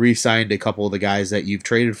 you re-signed a couple of the guys that you've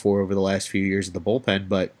traded for over the last few years in the bullpen,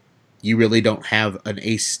 but you really don't have an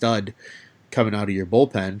ace stud coming out of your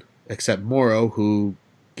bullpen, except Morrow, who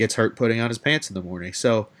gets hurt putting on his pants in the morning.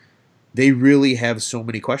 So they really have so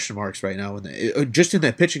many question marks right now, just in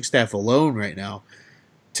that pitching staff alone right now,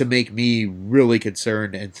 to make me really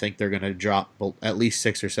concerned and think they're going to drop at least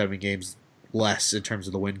 6 or 7 games less in terms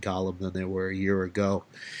of the win column than they were a year ago.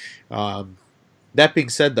 That being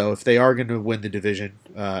said, though, if they are going to win the division,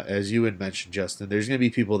 as you had mentioned, Justin, there's going to be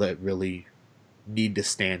people that really need to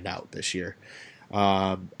stand out this year.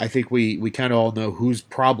 I think we kind of all know who's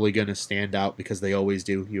probably going to stand out because they always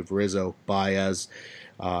do. You have Rizzo, Baez,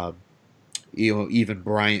 even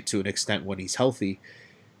Bryant to an extent when he's healthy.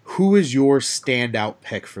 Who is your standout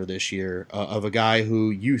pick for this year of a guy who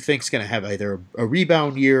you think is going to have either a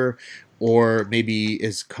rebound year or maybe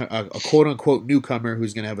is a quote-unquote newcomer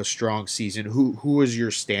who's going to have a strong season? Who is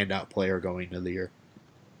your standout player going into the year?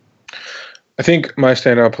 I think my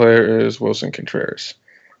standout player is Wilson Contreras.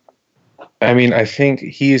 I mean, I think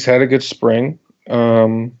he's had a good spring.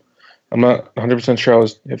 I'm not 100% sure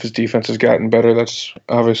if his defense has gotten better. That's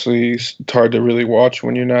obviously hard to really watch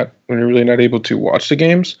when you're really not able to watch the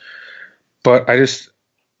games. But I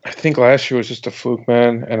think last year was just a fluke,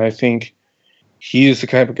 man. And I think he is the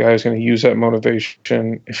type of guy who's going to use that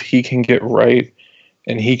motivation if he can get right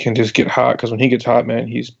and he can just get hot. Because when he gets hot, man,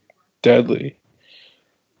 he's deadly.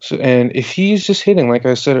 So, and if he's just hitting, like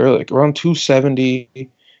I said earlier, like around 270,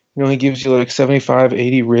 he gives you like 75,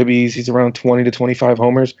 80 ribbies. He's around 20 to 25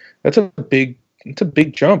 homers. That's a big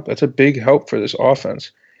jump. That's a big help for this offense.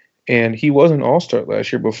 And he was an all-star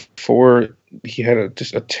last year before he had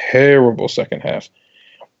just a terrible second half.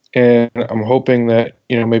 And I'm hoping that,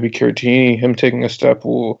 maybe Caratini, him taking a step,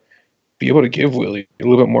 will be able to give Willie a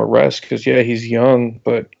little bit more rest. Because, yeah, he's young,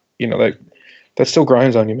 but, that still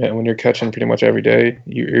grinds on you, man. When you're catching pretty much every day,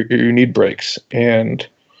 you need breaks. And,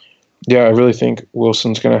 yeah, I really think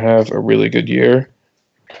Wilson's going to have a really good year.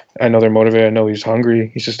 I know they're motivated. I know he's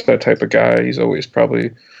hungry. He's just that type of guy. He's always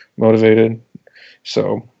probably motivated.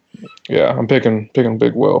 So, yeah, I'm picking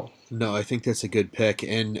Big Will. No, I think that's a good pick.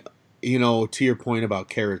 And, to your point about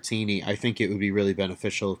Caratini, I think it would be really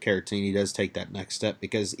beneficial if Caratini does take that next step,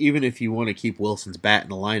 because even if you want to keep Wilson's bat in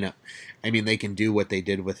the lineup, I mean, they can do what they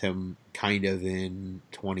did with him kind of in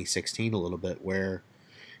 2016 a little bit, where,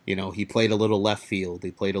 he played a little left field, he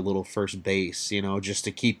played a little first base, just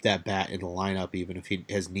to keep that bat in the lineup, even if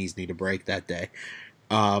his knees need a break that day.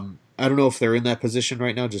 I don't know if they're in that position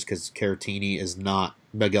right now, just because Caratini is not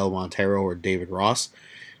Miguel Montero or David Ross,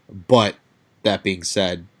 but that being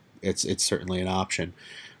said, it's certainly an option.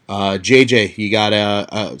 JJ, you got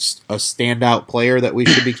a standout player that we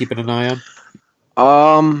should be keeping an eye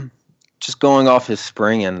on? Just going off his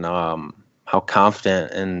spring and how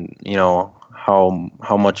confident and how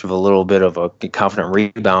much of a little bit of a confident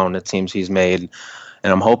rebound it seems he's made,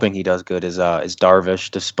 and I'm hoping he does good. Is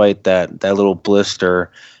Darvish, despite that little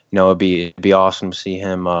blister, it'd be awesome to see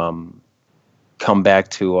him come back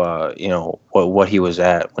to what he was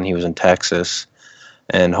at when he was in Texas,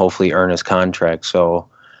 and hopefully earn his contract. So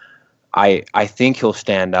I think he'll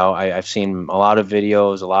stand out. I've seen a lot of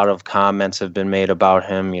videos, a lot of comments have been made about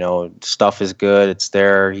him. Stuff is good. It's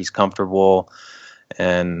there. He's comfortable,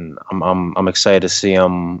 and I'm excited to see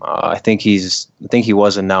him. I think he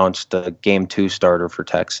was announced the Game 2 starter for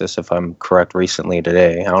Texas, if I'm correct, recently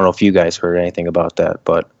today. I don't know if you guys heard anything about that,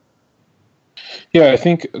 but yeah, I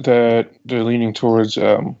think that they're leaning towards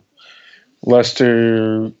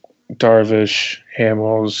Lester, Darvish,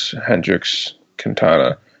 Hamels, Hendricks,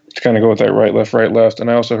 Quintana to kind of go with that right, left. And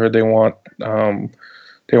I also heard they want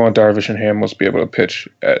Darvish and Hamels to be able to pitch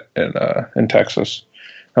in Texas.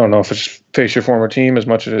 I don't know if it's face your former team as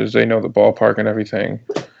much as they know the ballpark and everything.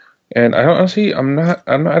 And I don't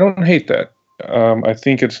hate that. I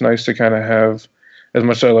think it's nice to kind of have, as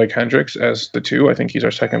much as I like Hendricks as the two, I think he's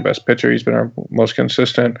our second best pitcher. He's been our most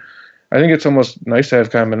consistent. I think it's almost nice to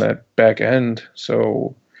have kind of in that back end,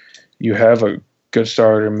 so you have a good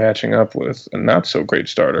starter matching up with a not so great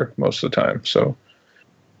starter most of the time. So,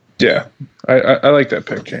 yeah, I like that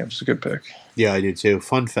pick, James. It's a good pick. Yeah, I do too.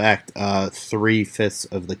 Fun fact,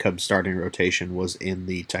 3/5 of the Cubs starting rotation was in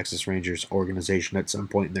the Texas Rangers organization at some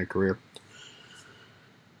point in their career.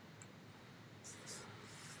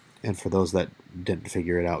 And for those that didn't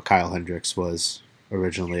figure it out, Kyle Hendricks was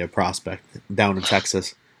originally a prospect down in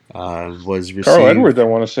Texas. Was received. Carl Edwards, I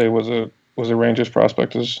want to say, was a Rangers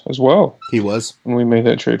prospect as well. He was. When we made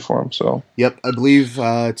that trade for him. So. Yep, I believe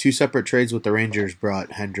 2 separate trades with the Rangers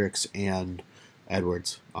brought Hendricks and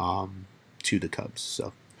Edwards to the Cubs.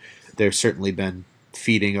 So they've certainly been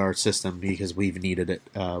feeding our system because we've needed it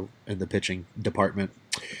in the pitching department.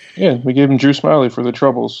 Yeah, we gave him Drew Smiley for the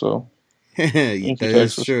troubles, so. That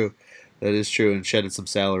is true. That is true, and shedded some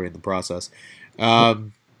salary in the process.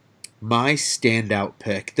 My standout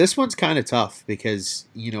pick. This one's kind of tough because,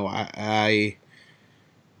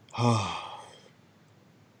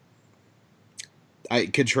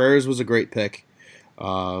 Contreras was a great pick.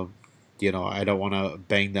 I don't want to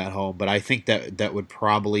bang that home, but I think that would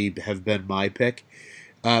probably have been my pick.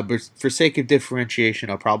 But for sake of differentiation,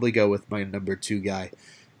 I'll probably go with my number 2 guy.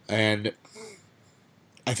 And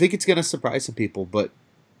I think it's going to surprise some people, but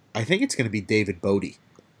I think it's going to be David Bodie.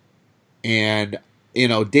 And,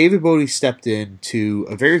 David Bodie stepped into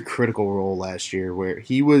a very critical role last year where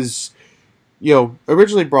he was,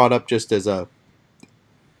 originally brought up just as a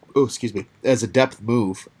depth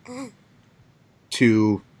move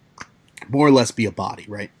to more or less be a body,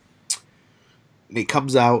 right? And he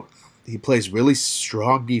comes out, he plays really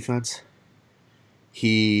strong defense.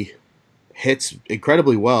 He hits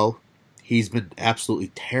incredibly well. He's been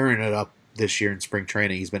absolutely tearing it up this year in spring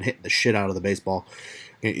training. He's been hitting the shit out of the baseball.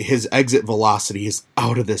 His exit velocity is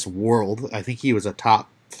out of this world. I think he was a top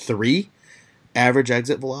 3 average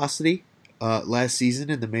exit velocity last season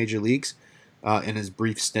in the major leagues in his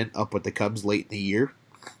brief stint up with the Cubs late in the year.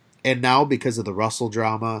 And now, because of the Russell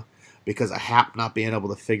drama, because of Happ not being able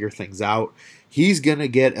to figure things out, he's going to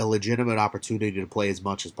get a legitimate opportunity to play as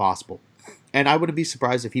much as possible. And I wouldn't be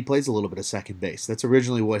surprised if he plays a little bit of second base. That's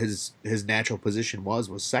originally what his natural position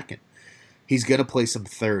was second. He's going to play some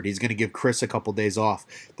third. He's going to give Chris a couple days off.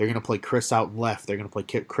 They're going to play Chris out in left. They're going to play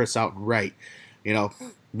Chris out in right.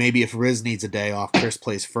 Maybe if Riz needs a day off, Chris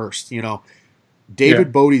plays first.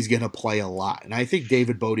 David Bodie's going to play a lot. And I think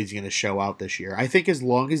David Bodie's going to show out this year. I think as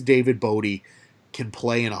long as David Bodie can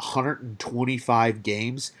play in 125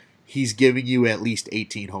 games, he's giving you at least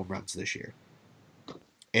 18 home runs this year.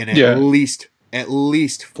 And at least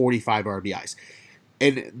 45 RBIs.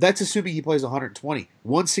 And that's assuming he plays 120.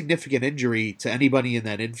 One significant injury to anybody in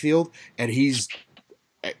that infield, and he's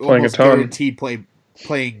almost guaranteed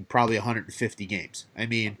playing probably 150 games. I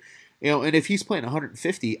mean, and if he's playing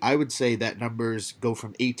 150, I would say that numbers go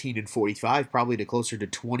from 18 and 45 probably to closer to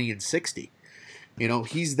 20 and 60.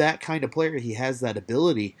 He's that kind of player. He has that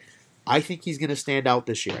ability. I think he's going to stand out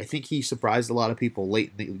this year. I think he surprised a lot of people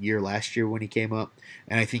late in the year last year when he came up,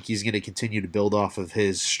 and I think he's going to continue to build off of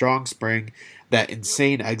his strong spring, that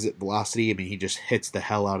insane exit velocity. I mean, he just hits the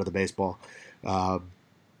hell out of the baseball,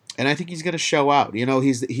 and I think he's going to show out.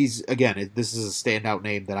 He's again, this is a standout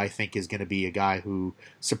name that I think is going to be a guy who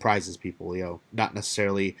surprises people. Not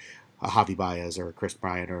necessarily a Javi Baez or a Chris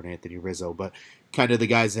Bryant or an Anthony Rizzo, but kind of the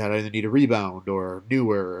guys that either need a rebound or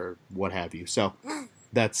newer or what have you. So.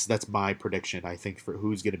 That's my prediction, I think, for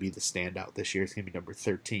who's going to be the standout this year. It's going to be number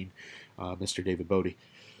 13, Mr. David Bodie.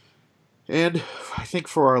 And I think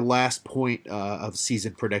for our last point of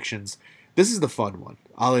season predictions, this is the fun one.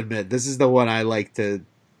 I'll admit, this is the one I like to...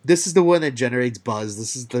 This is the one that generates buzz.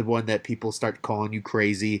 This is the one that people start calling you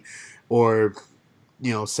crazy or,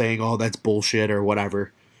 saying, oh, that's bullshit or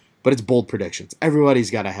whatever. But it's bold predictions.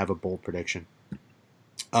 Everybody's got to have a bold prediction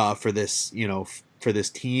for this, for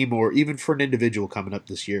this team or even for an individual coming up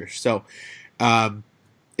this year. So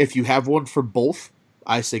if you have one for both,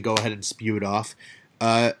 I say go ahead and spew it off.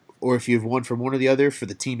 Or if you have one from one or the other for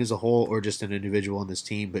the team as a whole or just an individual on this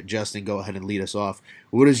team. But Justin, go ahead and lead us off.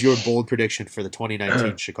 What is your bold prediction for the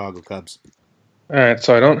 2019 Chicago Cubs? All right,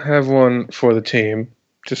 so I don't have one for the team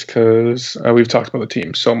just because we've talked about the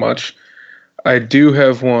team so much. I do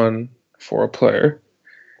have one for a player.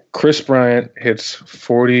 Chris Bryant hits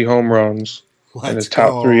 40 home runs and is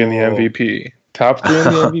top 3 in the MVP. Top 3 in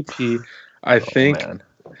the MVP. I think. Man.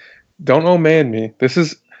 Don't oh man me.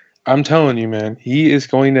 I'm telling you, man. He is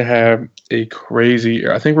going to have a crazy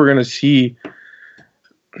year. I think we're going to see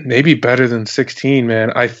maybe better than 16,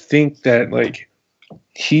 man. I think that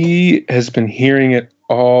he has been hearing it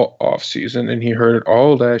all off season, and he heard it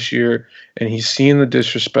all last year, and he's seen the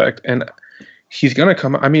disrespect, and he's going to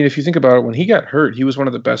come. I mean, if you think about it, when he got hurt, he was one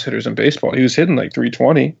of the best hitters in baseball. He was hitting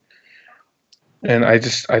 320. And I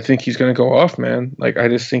think he's going to go off, man. I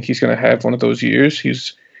just think he's going to have one of those years.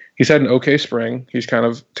 He's had an okay spring. He's kind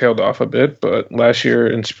of tailed off a bit, but last year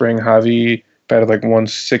in spring, Javi batted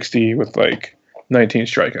 160 with 19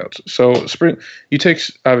 strikeouts. So spring, you take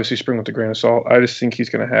obviously spring with a grain of salt. I just think he's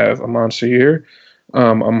going to have a monster year.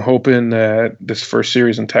 I'm hoping that this first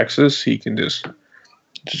series in Texas, he can just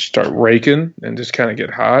start raking and just kind of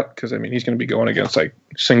get hot because, he's going to be going against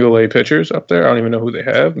single A pitchers up there. I don't even know who they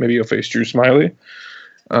have. Maybe he'll face Drew Smiley.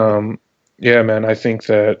 Yeah, man, I think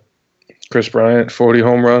that Chris Bryant, 40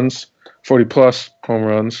 plus home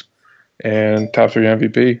runs, and top 3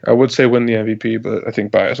 MVP. I would say win the MVP, but I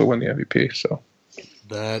think Baez will win the MVP. So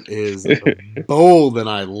that is bold, and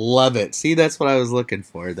I love it. See, that's what I was looking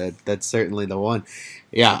for. That's certainly the one.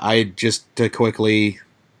 Yeah, I just to quickly...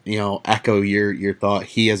 echo your thought.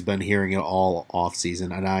 He has been hearing it all off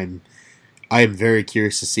season, and I am very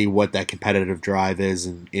curious to see what that competitive drive is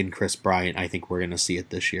in Chris Bryant. I think we're going to see it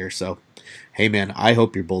this year. So, hey, man, I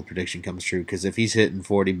hope your bold prediction comes true because if he's hitting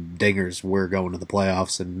 40 dingers, we're going to the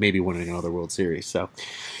playoffs and maybe winning another World Series. So,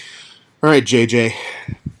 all right, JJ,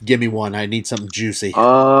 give me one. I need something juicy.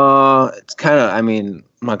 It's kind of, I mean,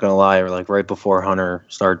 I'm not going to lie, like right before Hunter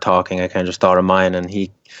started talking, I kind of just thought of mine and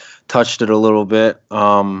he touched it a little bit.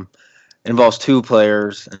 Involves two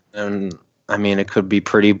players and I mean, it could be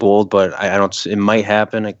pretty bold, but I don't. It might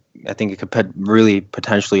happen. I think it could really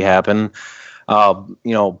potentially happen.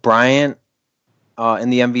 Bryant in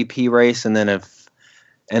the MVP race, and then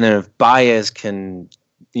if Baez can,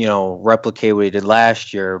 replicate what he did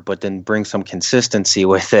last year, but then bring some consistency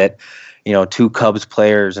with it. Two Cubs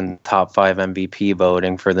players in top 5 MVP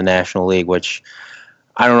voting for the National League, which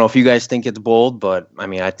I don't know if you guys think it's bold, but I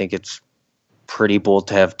mean, I think it's pretty bold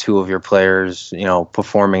to have two of your players,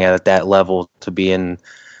 performing at that level to be in,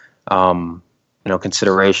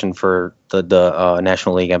 consideration for the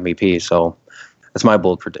National League MVP. So that's my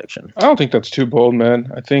bold prediction. I don't think that's too bold, man.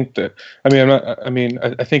 I think that.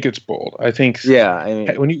 I think it's bold. I think. Yeah,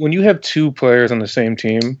 I mean, when you have two players on the same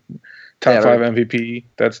team, top 5 MVP,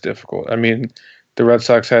 that's difficult. I mean, the Red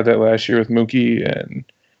Sox had that last year with Mookie and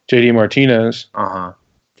JD Martinez.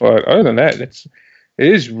 But other than that, it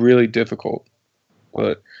is really difficult.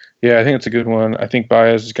 But yeah, I think it's a good one. I think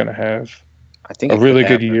Baez is going to have a really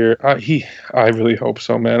good year. I really hope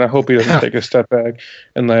so, man. I hope he doesn't take a step back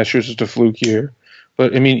and last year's just a fluke year.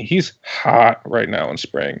 But I mean, he's hot right now in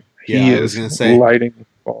spring. He is lighting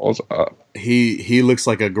balls up. He looks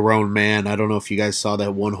like a grown man. I don't know if you guys saw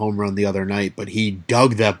that one home run the other night, but he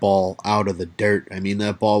dug that ball out of the dirt. I mean,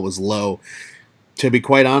 that ball was low. To be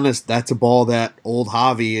quite honest, that's a ball that old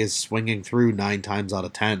Javi is swinging through 9 times out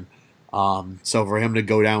of 10. So for him to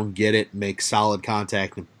go down, get it, make solid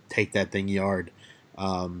contact, and take that thing yard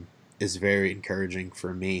is very encouraging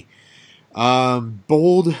for me.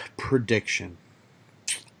 Bold prediction.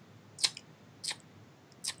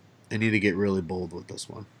 I need to get really bold with this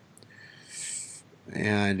one.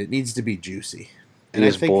 And it needs to be juicy. And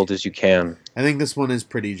as bold as you can. I think this one is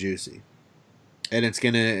pretty juicy. And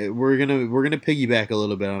we're gonna piggyback a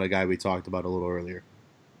little bit on a guy we talked about a little earlier.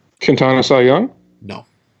 Quintana Cy Young? No.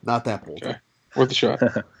 Not that bold. Okay. Worth a shot.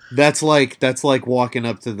 That's like walking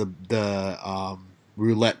up to the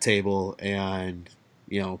roulette table and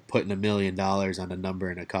putting $1 million on a number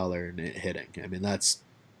and a color and it hitting. I mean, that's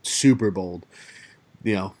super bold.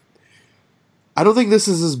 I don't think this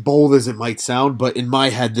is as bold as it might sound, but in my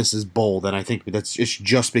head this is bold, and I think it's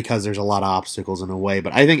just because there's a lot of obstacles in the way.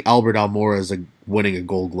 But I think Albert Almora is winning a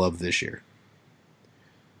Gold Glove this year.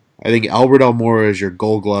 I think Albert Almora is your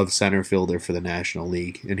Gold Glove center fielder for the National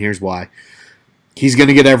League, and here's why. He's going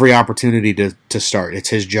to get every opportunity to start. It's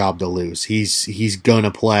his job to lose. He's going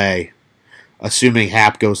to play, assuming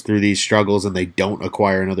Happ goes through these struggles and they don't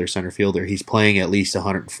acquire another center fielder. He's playing at least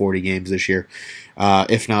 140 games this year,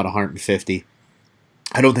 if not 150.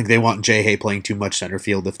 I don't think they want J-Hay playing too much center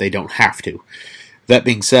field if they don't have to. That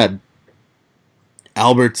being said,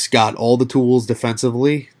 Albert's got all the tools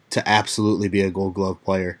defensively to absolutely be a Gold Glove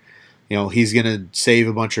player. He's going to save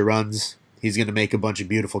a bunch of runs. He's going to make a bunch of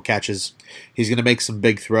beautiful catches. He's going to make some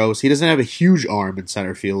big throws. He doesn't have a huge arm in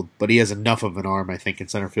center field, but he has enough of an arm, I think, in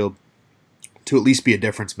center field to at least be a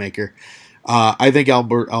difference maker. I think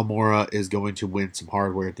Albert Almora is going to win some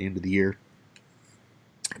hardware at the end of the year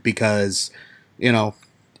because,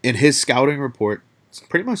 in his scouting report,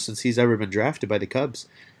 pretty much since he's ever been drafted by the Cubs,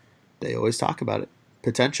 they always talk about it.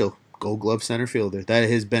 Potential. Gold Glove center fielder. That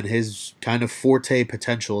has been his kind of forte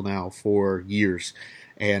potential now for years.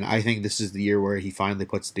 And I think this is the year where he finally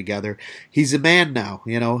puts it together. He's a man now.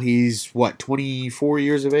 He's, 24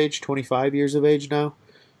 years of age, 25 years of age now?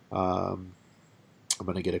 I'm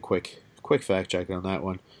going to get a quick fact check on that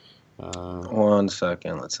one. 1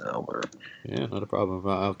 second. Let's Albert. Yeah, not a problem.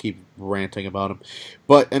 I'll keep ranting about him.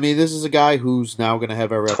 But, I mean, this is a guy who's now going to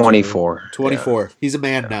have a 24. 24. Yeah. He's a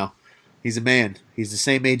man now. He's a man. He's the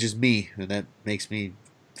same age as me, and that makes me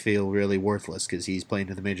feel really worthless because he's playing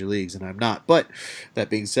in the major leagues and I'm not. But that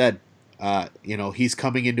being said, he's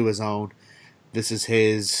coming into his own. This is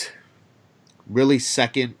his really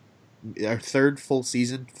third full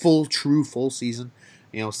season, true full season.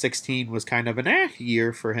 16 was kind of an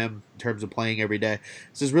year for him in terms of playing every day.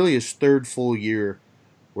 This is really his third full year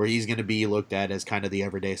where he's going to be looked at as kind of the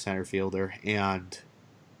everyday center fielder, and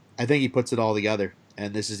I think he puts it all together.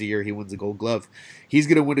 And this is the year he wins the Gold Glove. He's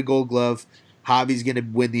going to win a Gold Glove. Javi's going to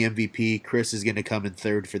win the MVP. Chris is going to come in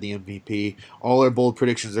third for the MVP. All our bold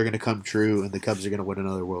predictions are going to come true, and the Cubs are going to win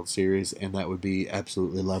another World Series, and that would be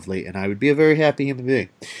absolutely lovely, and I would be a very happy human being.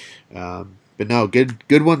 But But no,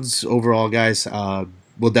 good ones overall, guys.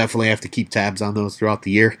 We'll definitely have to keep tabs on those throughout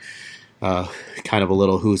the year. Kind of a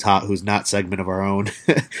little who's hot, who's not segment of our own,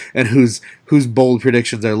 and whose bold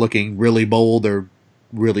predictions are looking really bold or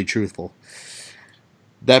really truthful.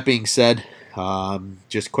 That being said,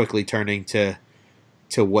 just quickly turning to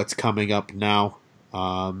what's coming up now.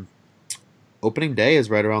 Opening day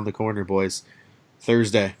is right around the corner, boys.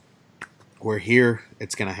 Thursday. We're here.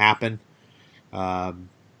 It's going to happen.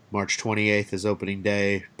 March 28th is opening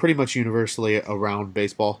day, pretty much universally around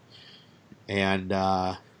baseball. And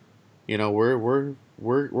we're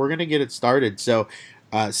going to get it started. So,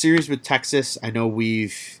 series with Texas, I know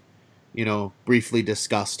we've briefly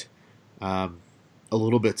discussed a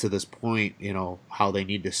little bit to this point, how they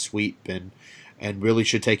need to sweep and really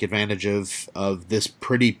should take advantage of this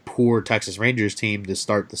pretty poor Texas Rangers team to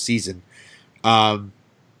start the season. Do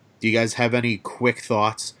you guys have any quick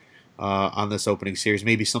thoughts on this opening series?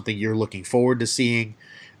 Maybe something you're looking forward to seeing,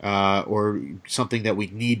 or something that we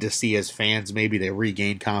need to see as fans, maybe to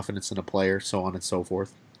regain confidence in a player, so on and so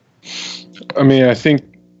forth? I mean, I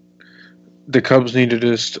think the Cubs need to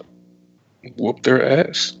just whoop their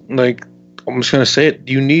ass. Like, I'm just going to say it.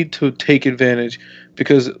 You need to take advantage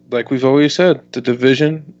because, like we've always said, the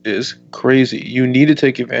division is crazy. You need to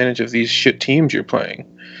take advantage of these shit teams you're playing.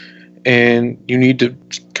 And you need to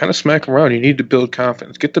kind of smack them around. You need to build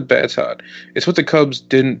confidence. Get the bats hot. It's what the Cubs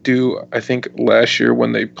didn't do, I think, last year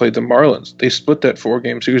when they played the Marlins. They split that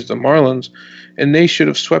 4-game series with the Marlins, and they should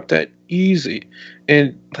have swept that easy.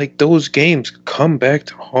 And, like, those games come back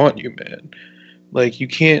to haunt you, man. Like, you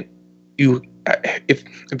can't – if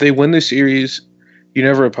they win the series, you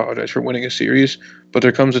never apologize for winning a series. But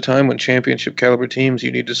there comes a time when championship caliber teams,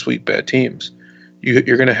 you need to sweep bad teams.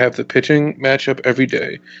 You're going to have the pitching matchup every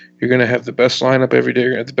day. You're going to have the best lineup every day.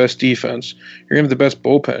 You're going to have the best defense. You're going to have the best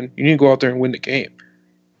bullpen. You need to go out there and win the game.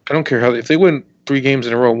 I don't care how if they win 3 games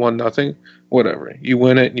in a row, 1-0, whatever. You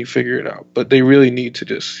win it and you figure it out. But they really need to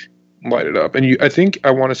just light it up. And I think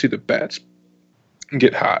I want to see the bats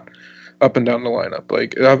get hot up and down the lineup.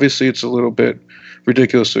 Like, obviously, it's a little bit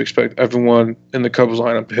ridiculous to expect everyone in the Cubs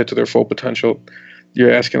lineup to hit to their full potential.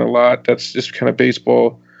 You're asking a lot. That's just kind of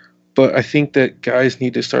baseball. But I think that guys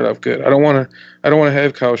need to start off good. I don't want to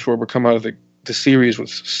have Kyle Schwarber come out of the series with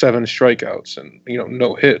 7 strikeouts and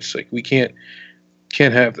no hits. Like, we can't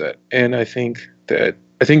have that. And I think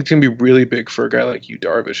it's gonna be really big for a guy like you,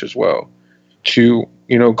 Darvish, as well, to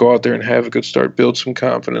go out there and have a good start, build some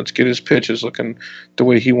confidence, get his pitches looking the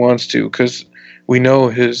way he wants to. Because we know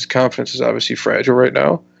his confidence is obviously fragile right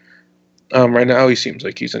now. Right now he seems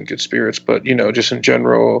like he's in good spirits, but just in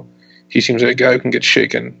general, he seems like a guy who can get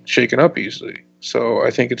shaken up easily. So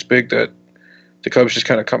I think it's big that the Cubs just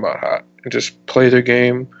kind of come out hot and just play their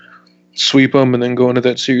game, sweep them, and then go into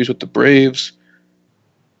that series with the Braves.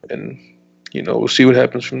 And, we'll see what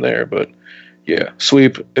happens from there. But, yeah,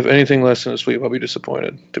 sweep. If anything less than a sweep, I'll be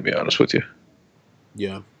disappointed, to be honest with you.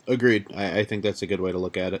 Yeah, agreed. I think that's a good way to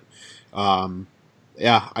look at it.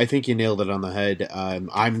 Yeah, I think you nailed it on the head.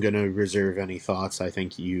 I'm going to reserve any thoughts. I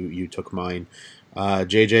think you took mine.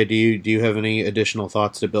 JJ, do you have any additional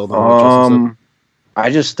thoughts to build on what Justin said? I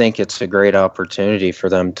just think it's a great opportunity for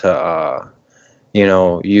them to,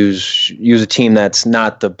 use a team that's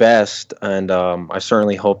not the best, and I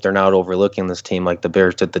certainly hope they're not overlooking this team like the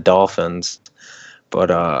Bears did the Dolphins. But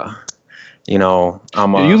you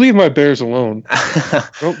leave my Bears alone.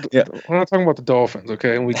 Yeah. We're not talking about the Dolphins,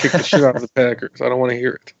 okay? And we kick the shit out of the Packers. I don't want to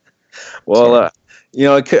hear it. Well,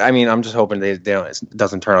 it could, I'm just hoping it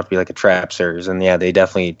doesn't turn out to be like a trap series. And yeah, they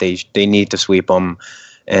definitely they need to sweep them,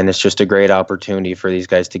 and it's just a great opportunity for these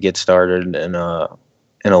guys to get started in a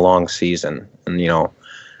long season, and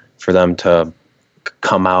for them to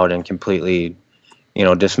come out and completely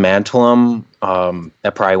dismantle them.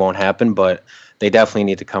 That probably won't happen, but they definitely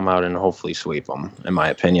need to come out and hopefully sweep them, in my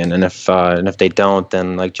opinion. And if they don't,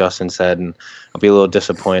 then like Justin said, and I'll be a little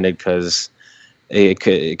disappointed because it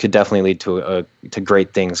could definitely lead to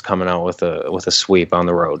great things coming out with a sweep on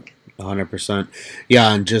the road. 100%.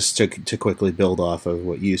 Yeah, and just to quickly build off of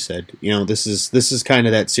what you said, this is kind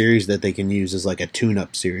of that series that they can use as like a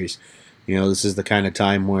tune-up series. This is the kind of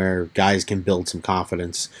time where guys can build some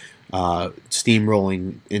confidence,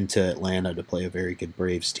 steamrolling into Atlanta to play a very good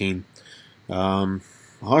Braves team. All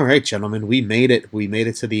right, gentlemen, we made it. We made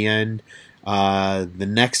it to the end. The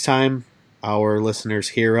next time our listeners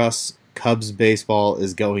hear us, Cubs baseball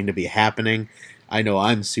is going to be happening. I know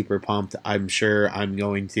I'm super pumped. I'm sure I'm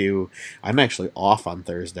actually off on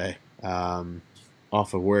Thursday,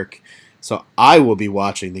 off of work. So I will be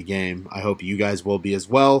watching the game. I hope you guys will be as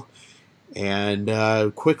well.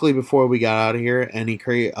 And quickly before we got out of here, any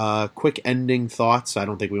quick ending thoughts? I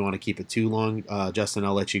don't think we want to keep it too long. Justin,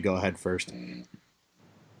 I'll let you go ahead first.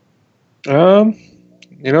 Ron,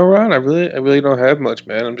 I really don't have much,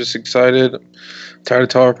 man. I'm just excited. I'm tired of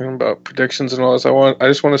talking about predictions and all this. I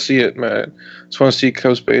just want to see it, man. I just want to see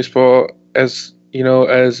Cubs baseball. As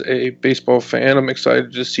a baseball fan, I'm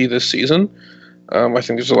excited to see this season. I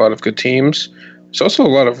think there's a lot of good teams. There's also a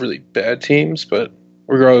lot of really bad teams, but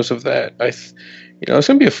regardless of that, it's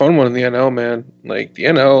gonna be a fun one in the NL, man. Like the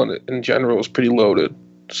NL in general is pretty loaded,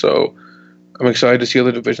 so I'm excited to see how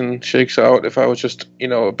the division shakes out. If I was just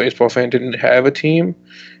a baseball fan, didn't have a team,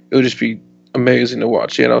 it would just be amazing to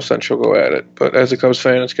watch the NL Central go at it. But as a Cubs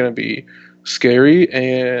fan, it's gonna be scary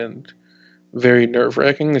and very nerve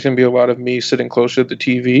wracking. There's gonna be a lot of me sitting closer to the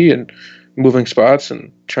TV and moving spots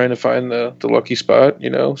and trying to find the lucky spot,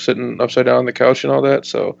 sitting upside down on the couch and all that.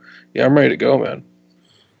 So yeah, I'm ready to go, man.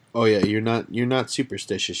 Oh yeah, you're not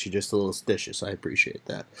superstitious. You're just a little stitious. I appreciate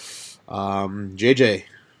that. JJ,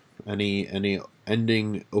 any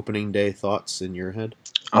ending opening day thoughts in your head?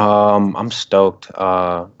 I'm stoked,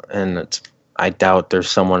 and I doubt there's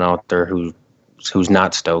someone out there who's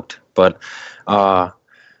not stoked. But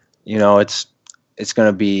it's going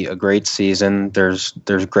to be a great season. There's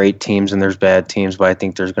great teams and there's bad teams, but I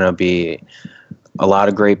think there's going to be a lot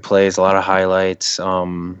of great plays, a lot of highlights, a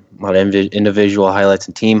lot of individual highlights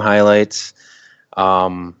and team highlights.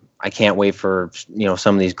 I can't wait for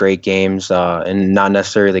some of these great games, and not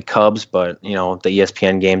necessarily the Cubs, but the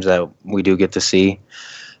ESPN games that we do get to see,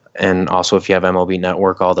 and also if you have MLB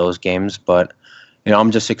Network, all those games. But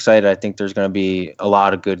I'm just excited. I think there's going to be a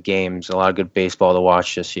lot of good games, a lot of good baseball to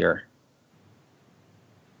watch this year.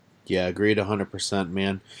 Yeah, agreed 100%,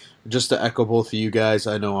 man. Just to echo both of you guys,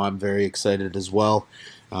 I know I'm very excited as well.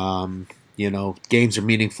 Games are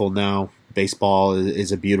meaningful now. Baseball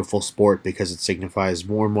is a beautiful sport because it signifies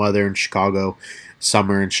warm weather in Chicago,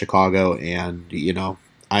 summer in Chicago, and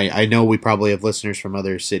I know we probably have listeners from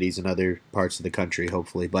other cities and other parts of the country,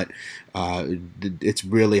 hopefully, but it's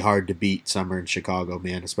really hard to beat summer in Chicago,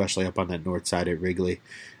 man, especially up on that north side at Wrigley,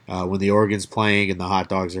 when the organ's playing and the hot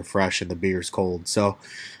dogs are fresh and the beer's cold. So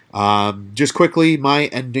just quickly, my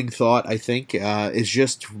ending thought, I think, is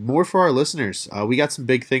just more for our listeners. We got some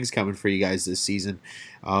big things coming for you guys this season.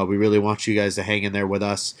 We really want you guys to hang in there with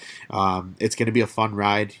us. It's going to be a fun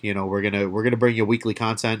ride. We're gonna bring you weekly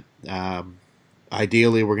content.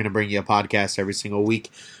 Ideally, we're going to bring you a podcast every single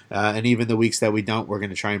week, and even the weeks that we don't, we're going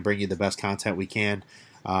to try and bring you the best content we can.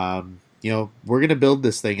 We're going to build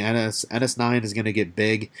this thing. NS9 is going to get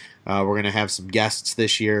big. We're going to have some guests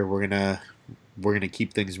this year. We're going to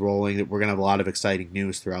keep things rolling. We're going to have a lot of exciting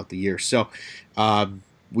news throughout the year. So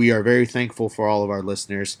we are very thankful for all of our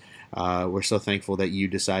listeners. We're so thankful that you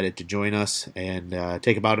decided to join us and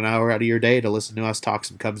take about an hour out of your day to listen to us talk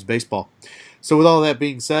some Cubs baseball. So with all that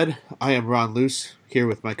being said, I am Ron Luce here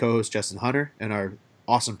with my co-host Justin Hunter and our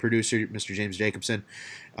awesome producer, Mr. James Jacobson.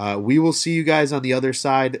 We will see you guys on the other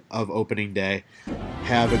side of opening day.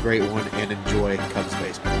 Have a great one and enjoy Cubs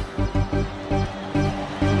baseball.